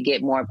trying to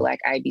get more Black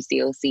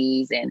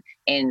IBCLCs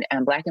and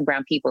Black and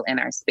brown people in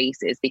our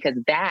spaces, because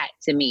that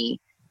to me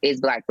is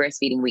Black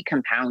Breastfeeding Week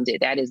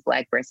compounded. That is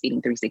Black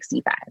Breastfeeding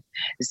 365.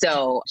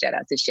 So shout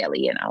out to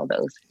Shelly and all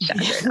those, and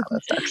all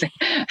those folks.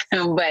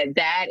 But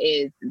that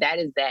is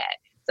that.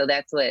 So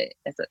that's what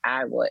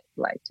I would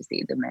like to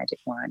see. The magic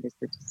wand is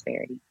the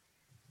disparity.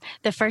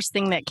 The first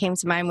thing that came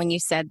to mind when you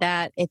said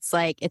that, it's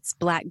like it's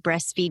Black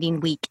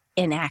Breastfeeding Week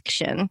in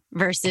action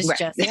versus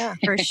just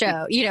for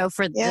show,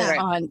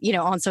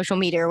 on social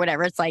media or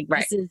whatever. It's like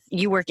this is,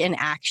 you work in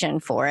action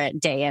for it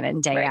day in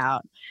and day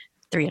out.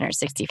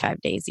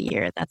 365 days a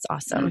year. That's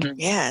awesome. Mhm.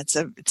 Yeah, it's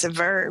a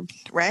verb,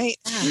 right?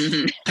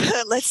 Mhm.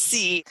 Let's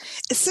see.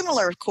 It's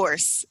similar, of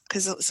course,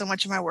 because so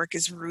much of my work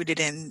is rooted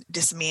in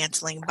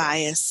dismantling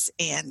bias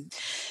and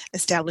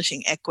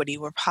establishing equity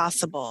where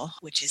possible,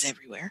 which is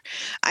everywhere.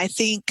 I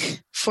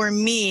think for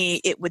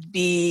me, it would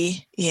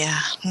be,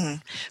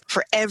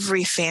 for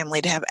every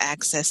family to have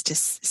access to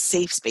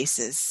safe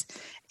spaces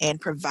and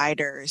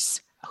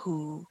providers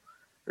who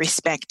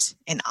respect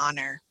and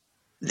honor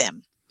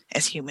them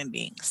as human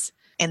beings.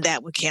 And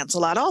that would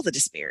cancel out all the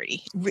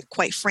disparity.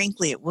 Quite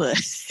frankly, it would.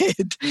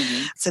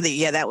 Mhm. So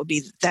that would be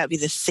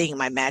the thing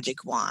my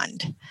magic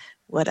wand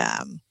would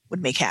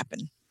make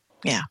happen.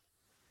 Yeah.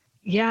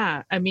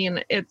 Yeah. I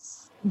mean,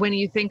 it's when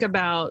you think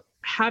about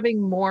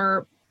having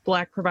more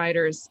Black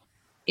providers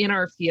in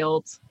our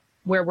field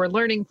where we're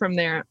learning from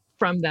them,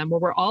 where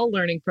we're all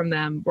learning from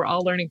them, we're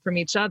all learning from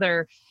each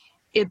other,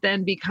 it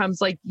then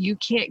becomes like you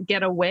can't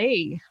get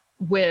away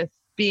with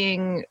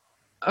being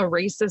a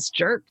racist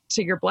jerk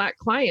to your Black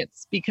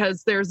clients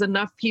because there's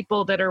enough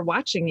people that are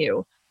watching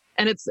you.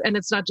 And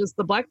it's not just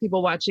the Black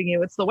people watching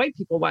you, it's the white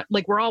people.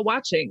 Like we're all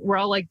watching. We're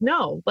all like,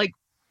 no, like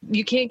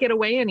you can't get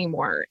away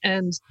anymore.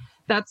 And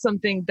that's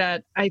something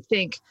that I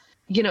think,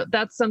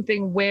 that's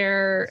something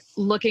where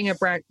looking at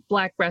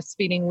Black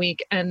Breastfeeding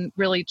Week and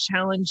really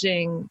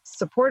challenging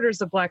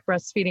supporters of Black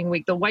Breastfeeding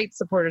Week, the white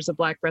supporters of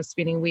Black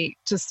Breastfeeding Week,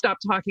 to stop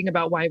talking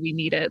about why we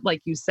need it,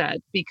 like you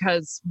said,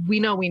 because we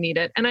know we need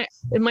it. And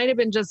it might have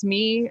been just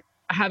me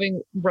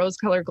having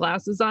rose-colored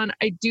glasses on.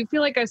 I do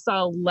feel like I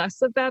saw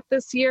less of that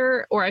this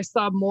year, or I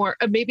saw more.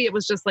 Maybe it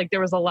was just like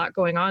there was a lot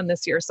going on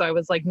this year, so I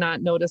was like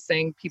not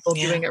noticing people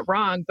doing it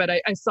wrong. But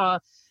I saw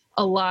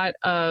a lot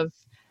of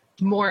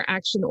more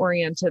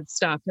action-oriented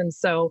stuff. And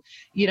so,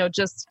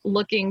 just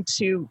looking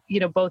to,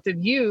 both of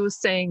you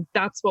saying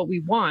that's what we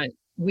want.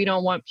 We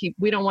don't want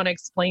to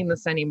explain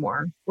this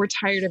anymore. We're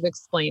tired of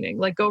explaining.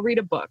 Like, go read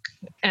a book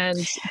and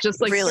just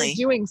like Really? start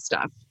doing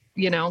stuff,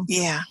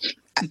 Yeah.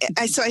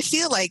 So I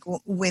feel like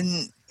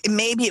when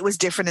maybe it was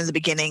different in the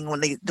beginning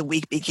when the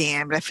week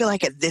began, but I feel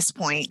like at this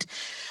point,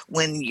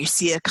 when you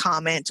see a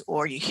comment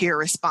or you hear a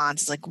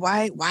response, it's like,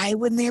 why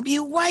wouldn't there be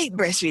a white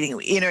breastfeeding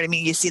week? You know what I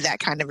mean? You see that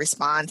kind of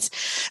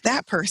response.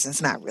 That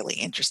person's not really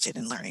interested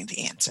in learning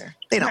the answer.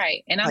 They don't.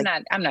 Right. And I'm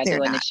not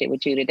doing this shit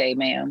with you today,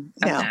 ma'am.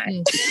 I'm not.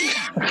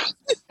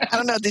 I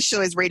don't know if this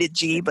show is rated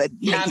G, but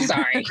I'm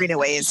sorry.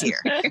 Greenaway is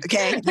here.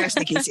 Okay? Nurse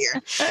Nikki's here.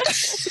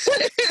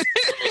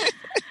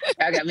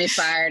 Y'all got me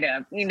fired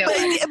up. But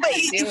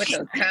deal with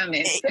those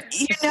comments.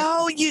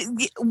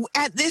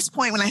 At this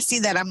point, when I see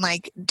that, I'm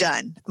like,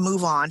 done.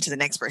 Move on to the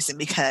next person,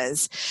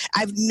 because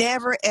I've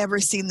never, ever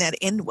seen that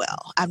end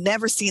well. I've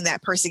never seen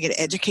that person get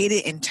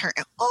educated and turn,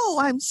 oh,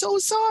 I'm so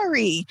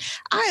sorry.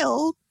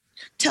 I'll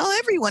tell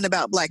everyone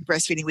about Black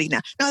Breastfeeding Week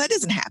now. No, that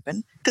doesn't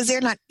happen because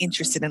they're not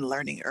interested in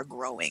learning or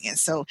growing. And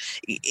so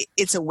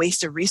it's a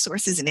waste of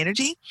resources and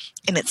energy.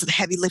 And it's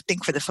heavy lifting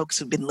for the folks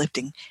who've been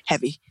lifting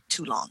heavy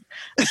too long.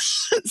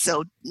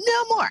 So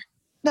no more.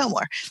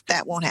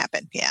 That won't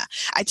happen. Yeah.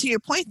 To your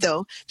point,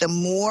 though, the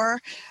more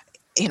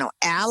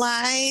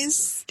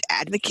allies,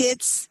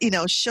 advocates,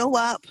 show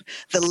up,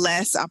 the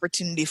less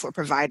opportunity for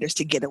providers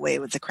to get away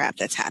with the crap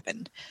that's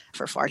happened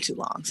for far too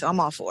long. So I'm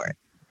all for it.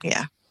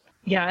 Yeah.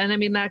 Yeah. And I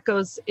mean, that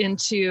goes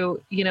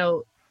into,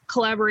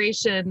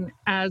 collaboration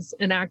as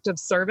an act of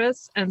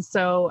service. And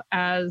so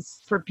as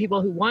for people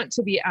who want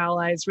to be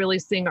allies, really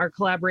seeing our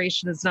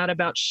collaboration is not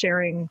about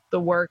sharing the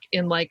work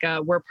in like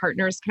a we're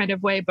partners kind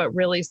of way, but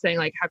really saying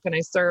like, how can I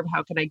serve?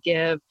 How can I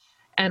give?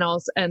 And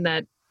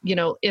that,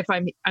 if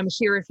I'm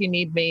here, if you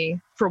need me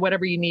for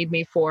whatever you need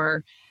me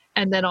for,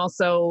 and then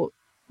also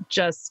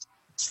just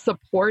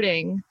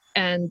supporting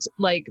and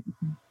like,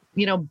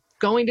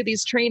 going to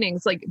these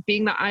trainings, like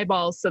being the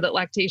eyeballs so that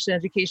Lactation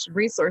Education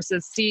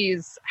Resources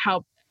sees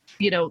how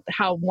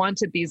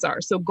wanted these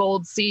are. So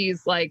Gold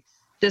sees like,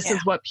 this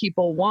is what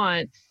people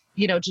want,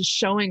 just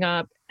showing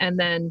up. And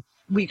then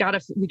we gotta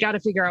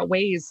figure out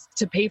ways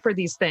to pay for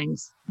these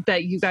things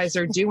that you guys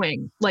are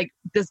doing. Like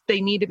this,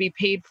 they need to be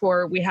paid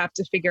for. We have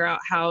to figure out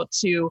how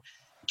to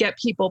get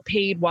people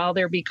paid while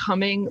they're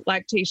becoming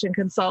lactation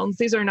consultants.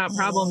 These are not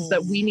problems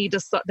that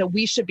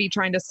we should be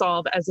trying to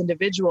solve as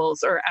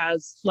individuals or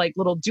as like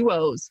little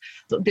duos.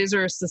 These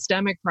are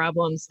systemic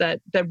problems that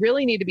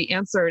really need to be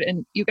answered.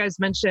 And you guys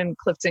mentioned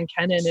Clifton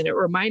Kennan, and it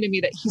reminded me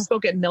that he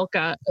spoke at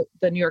NILCA,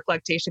 the New York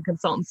Lactation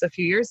Consultants, a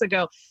few years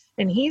ago.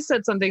 And he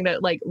said something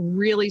that like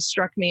really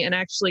struck me and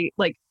actually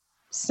like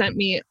sent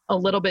me a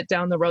little bit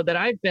down the road that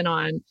I've been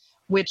on,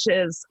 which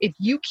is if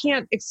you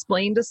can't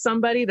explain to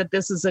somebody that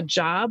this is a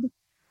job,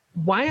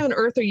 why on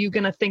earth are you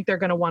going to think they're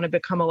going to want to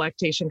become a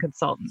lactation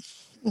consultant?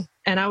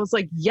 And I was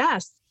like,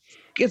 yes,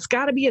 it's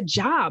got to be a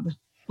job,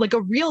 like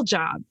a real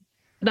job,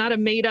 not a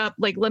made up,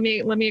 like, let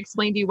me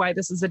explain to you why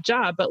this is a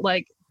job, but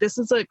like, this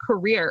is a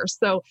career.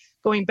 So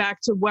going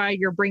back to why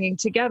you're bringing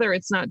together,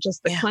 it's not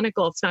just the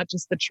clinical, it's not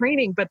just the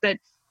training, but that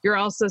you're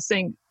also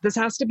saying this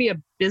has to be a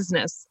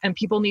business and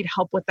people need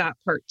help with that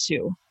part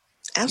too.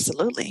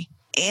 Absolutely.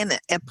 And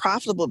a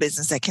profitable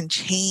business that can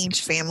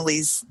change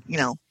families,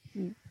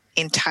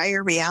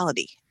 entire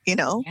reality, you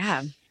know?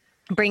 Yeah.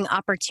 Bring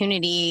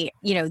opportunity.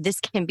 This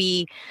can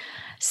be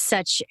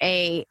such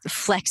a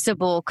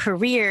flexible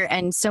career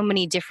and so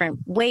many different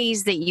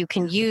ways that you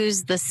can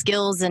use the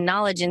skills and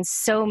knowledge in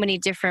so many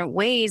different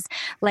ways.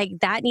 Like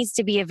that needs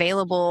to be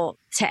available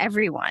to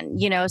everyone,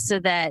 so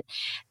that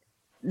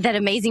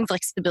amazing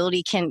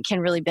flexibility can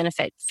really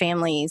benefit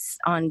families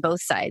on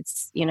both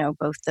sides,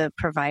 both the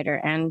provider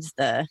and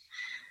the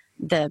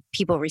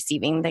people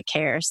receiving the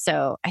care.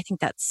 So I think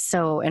that's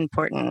so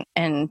important.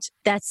 And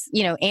that's,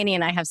 Annie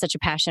and I have such a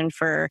passion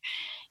for,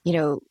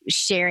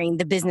 sharing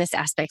the business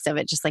aspects of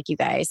it, just like you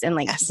guys. And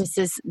like,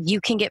 Yes. you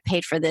can get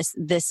paid for this.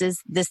 This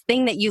is this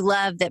thing that you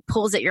love that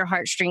pulls at your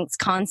heartstrings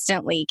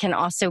constantly can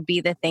also be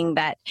the thing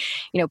that,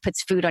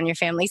 puts food on your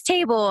family's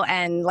table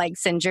and like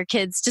sends your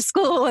kids to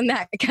school and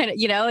that kind of,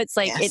 it's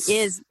like, Yes.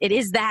 it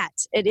is that.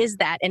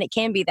 And it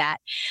can be that.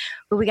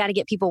 But we got to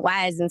get people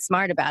wise and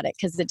smart about it,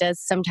 because it does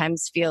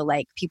sometimes feel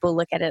like people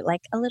look at it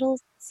like a little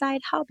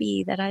side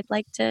hobby that I'd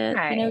like to,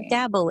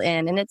 dabble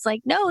in. And it's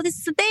like, no, this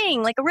is a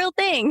thing, like a real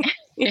thing.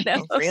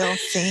 A real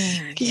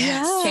thing.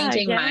 Yes.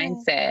 Changing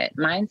mindset.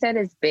 Mindset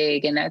is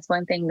big. And that's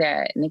one thing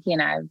that Nikki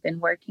and I have been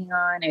working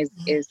on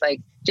is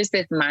like just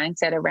this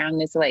mindset around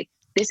this, like,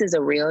 this is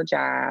a real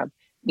job.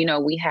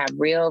 We have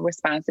real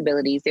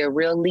responsibilities. There are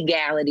real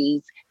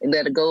legalities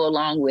that go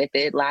along with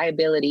it,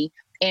 liability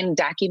and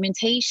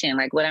documentation.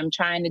 Like what I'm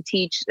trying to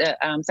teach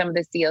some of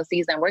the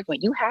CLCs I'm working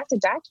with, you have to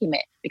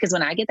document, because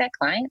when I get that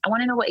client, I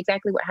want to know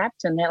exactly what happened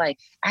to them. They're like,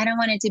 I don't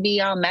want it to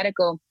be all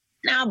medical.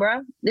 No, bro,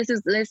 this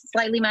is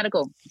slightly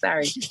medical.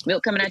 Sorry.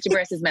 Milk coming out your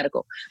breast is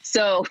medical.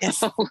 So,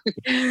 Yes.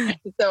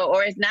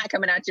 or it's not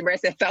coming out your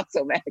breast, it's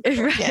also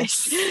medical.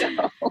 Yes.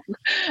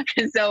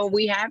 So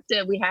we have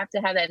to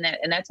have that.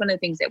 And that's one of the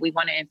things that we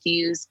want to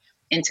infuse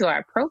into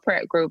our Pro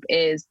Prep group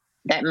is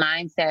that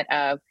mindset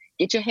of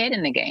get your head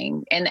in the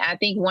game. And I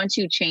think once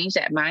you change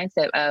that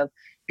mindset of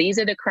these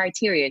are the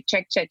criteria,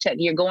 check, check, check.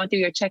 You're going through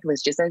your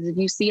checklist, just as if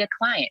you see a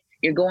client,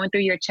 you're going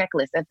through your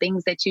checklist of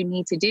things that you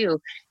need to do.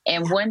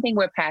 And one thing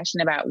we're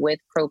passionate about with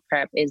Pro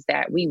Prep is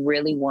that we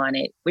really want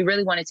it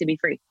to be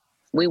free.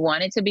 We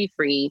want it to be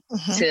free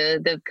to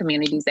the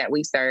communities that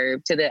we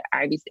serve, to the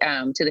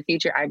to the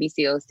future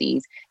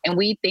IBCLCs. And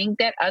we think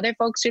that other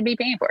folks should be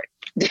paying for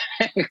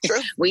it.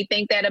 True. We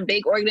think that a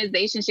big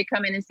organization should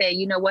come in and say,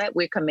 you know what,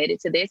 we're committed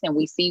to this and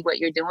we see what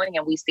you're doing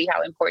and we see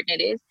how important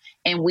it is.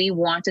 And we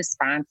want to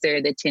sponsor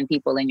the 10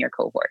 people in your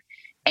cohort.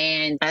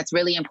 And that's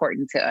really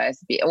important to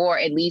us, or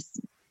at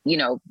least,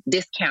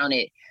 discount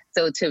it.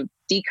 So to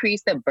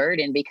decrease the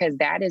burden, because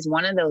that is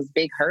one of those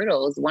big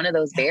hurdles, one of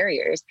those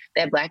barriers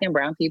that Black and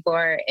Brown people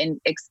are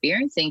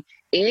experiencing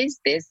is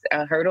this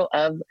hurdle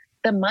of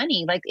the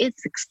money. Like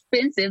it's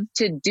expensive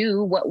to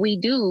do what we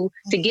do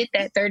to get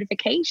that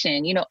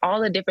certification,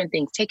 all the different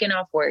things, taking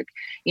off work,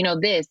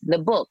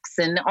 the books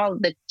and all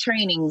the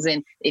trainings.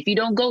 And if you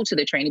don't go to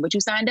the training, but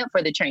you signed up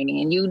for the training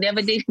and you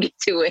never did get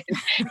to it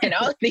and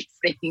all of these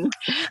things,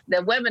 the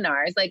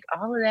webinars, like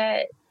all of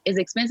that is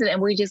expensive. And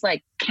we're just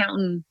like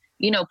counting,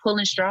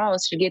 pulling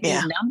straws to get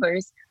these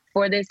numbers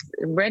for this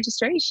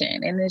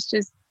registration. And it's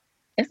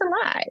a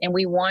lot. And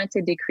we want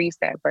to decrease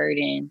that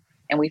burden.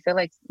 And we feel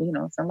like,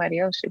 somebody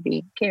else should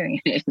be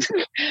carrying it.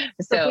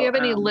 So if we have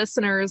any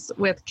listeners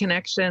with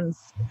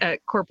connections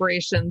at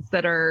corporations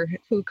that are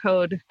WHO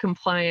code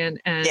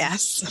compliant and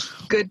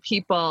good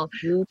people,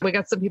 we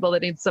got some people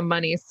that need some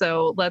money.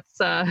 So let's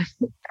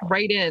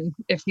write in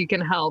if you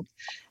can help.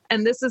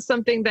 And this is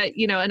something that,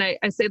 and I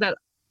say that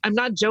I'm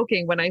not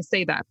joking when I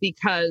say that,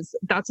 because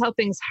that's how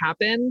things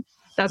happen.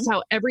 That's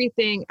how every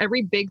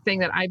big thing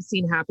that I've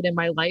seen happen in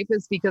my life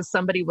is because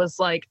somebody was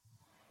like,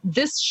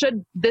 this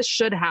should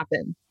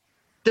happen.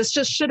 This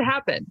just should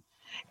happen.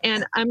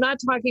 And I'm not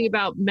talking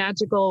about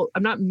magical.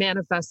 I'm not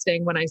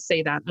manifesting when I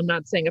say that. I'm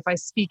not saying if I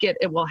speak it,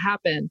 it will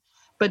happen,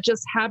 but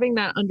just having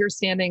that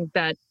understanding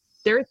that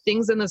there are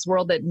things in this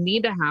world that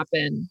need to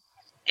happen.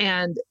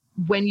 And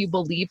when you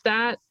believe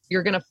that,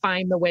 you're going to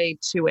find the way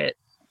to it.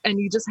 And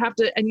you just have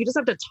to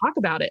talk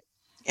about it.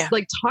 Yeah.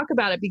 Like talk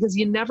about it, because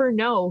you never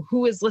know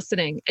who is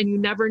listening and you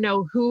never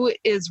know who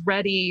is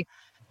ready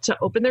to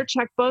open their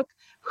checkbook,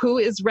 who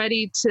is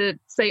ready to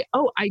say,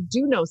 oh, I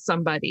do know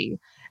somebody.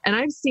 And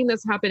I've seen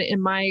this happen in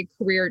my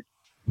career,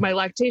 my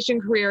lactation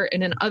career,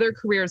 and in other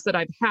careers that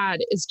I've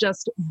had, is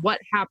just what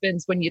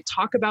happens when you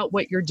talk about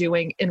what you're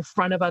doing in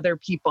front of other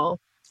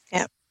people.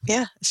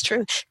 Yeah, it's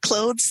true.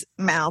 Closed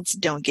mouths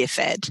don't get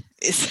fed.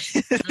 It's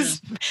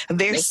a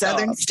very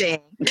Southern saying.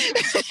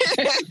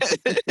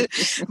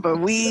 But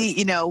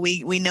we know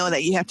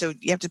that you have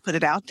to put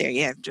it out there.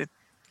 You have to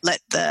let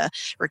the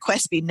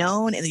request be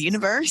known in the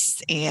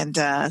universe and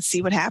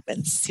see what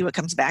happens, see what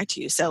comes back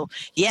to you. So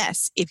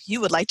yes, if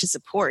you would like to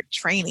support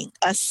training,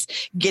 us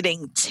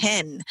getting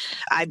 10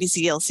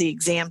 IBCLC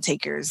exam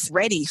takers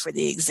ready for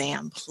the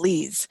exam,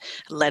 please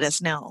let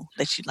us know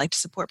that you'd like to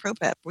support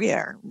ProPrep. We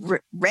are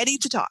ready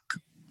to talk.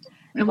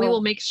 And we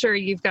will make sure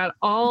you've got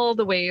all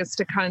the ways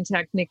to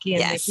contact Nikki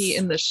and Nikki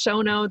in the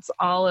show notes,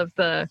 all of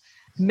the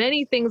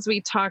many things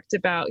we talked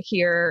about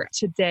here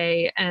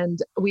today. And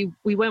we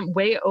went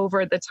way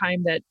over the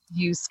time that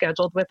you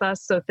scheduled with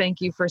us. So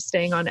thank you for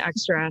staying on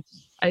extra.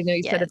 I know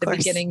you said at the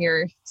beginning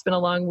it's been a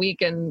long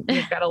week and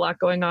you've got a lot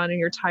going on and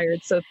you're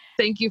tired. So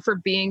thank you for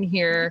being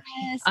here.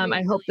 Yes,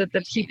 I hope that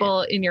the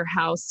people in your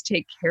house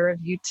take care of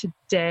you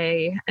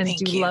today and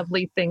do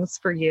lovely things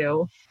for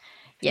you.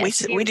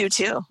 Yes, we do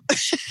too.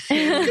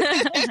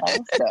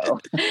 Also.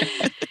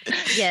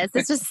 Yes,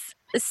 this was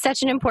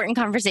such an important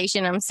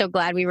conversation. I'm so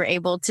glad we were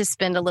able to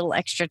spend a little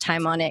extra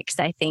time on it because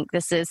I think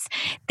this is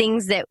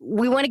things that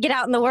we want to get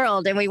out in the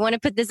world and we want to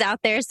put this out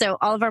there. So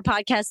all of our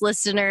podcast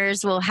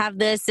listeners will have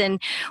this and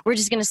we're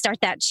just going to start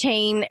that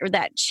chain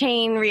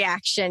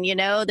reaction. You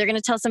know, they're going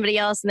to tell somebody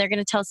else and they're going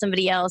to tell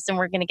somebody else and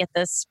we're going to get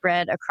this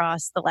spread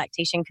across the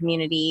lactation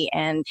community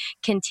and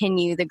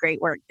continue the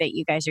great work that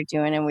you guys are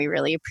doing. And we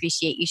really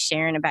appreciate you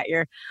sharing about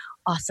your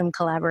awesome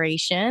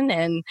collaboration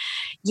and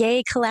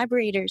yay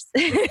collaborators.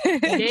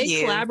 Yay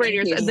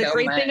collaborators. And the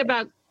great thing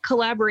about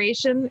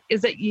collaboration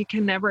is that you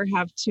can never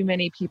have too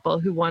many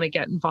people who want to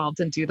get involved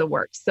and do the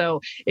work.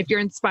 So if you're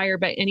inspired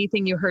by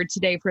anything you heard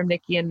today from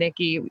Nikki and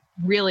Nikki,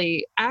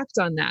 really act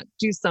on that.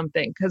 Do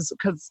something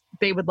because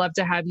they would love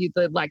to have you.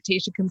 The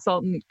lactation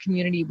consultant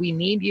community, we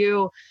need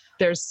you.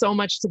 There's so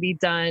much to be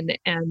done.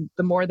 And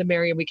the more the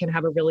merrier, we can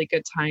have a really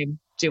good time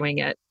doing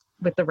it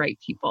with the right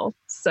people.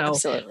 So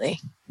absolutely.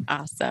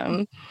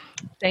 Awesome.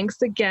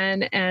 Thanks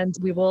again. And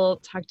we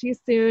will talk to you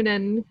soon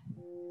and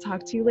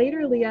talk to you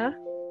later, Leah.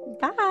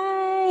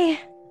 Bye.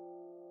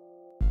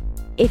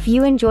 If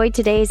you enjoyed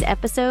today's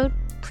episode,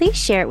 please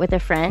share it with a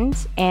friend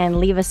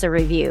and leave us a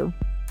review.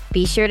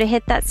 Be sure to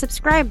hit that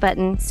subscribe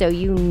button so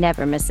you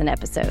never miss an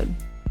episode.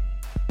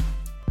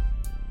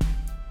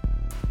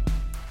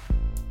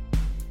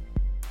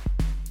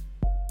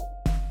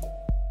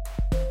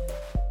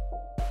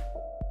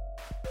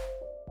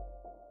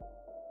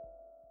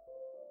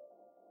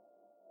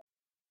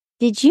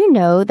 Did you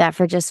know that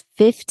for just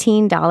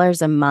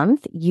 $15 a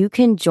month, you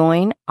can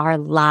join our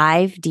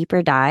live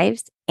deeper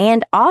dives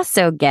and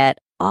also get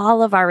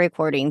all of our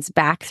recordings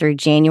back through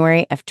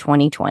January of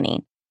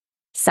 2020?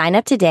 Sign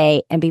up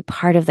today and be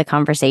part of the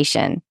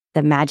conversation.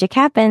 The magic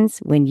happens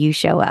when you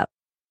show up.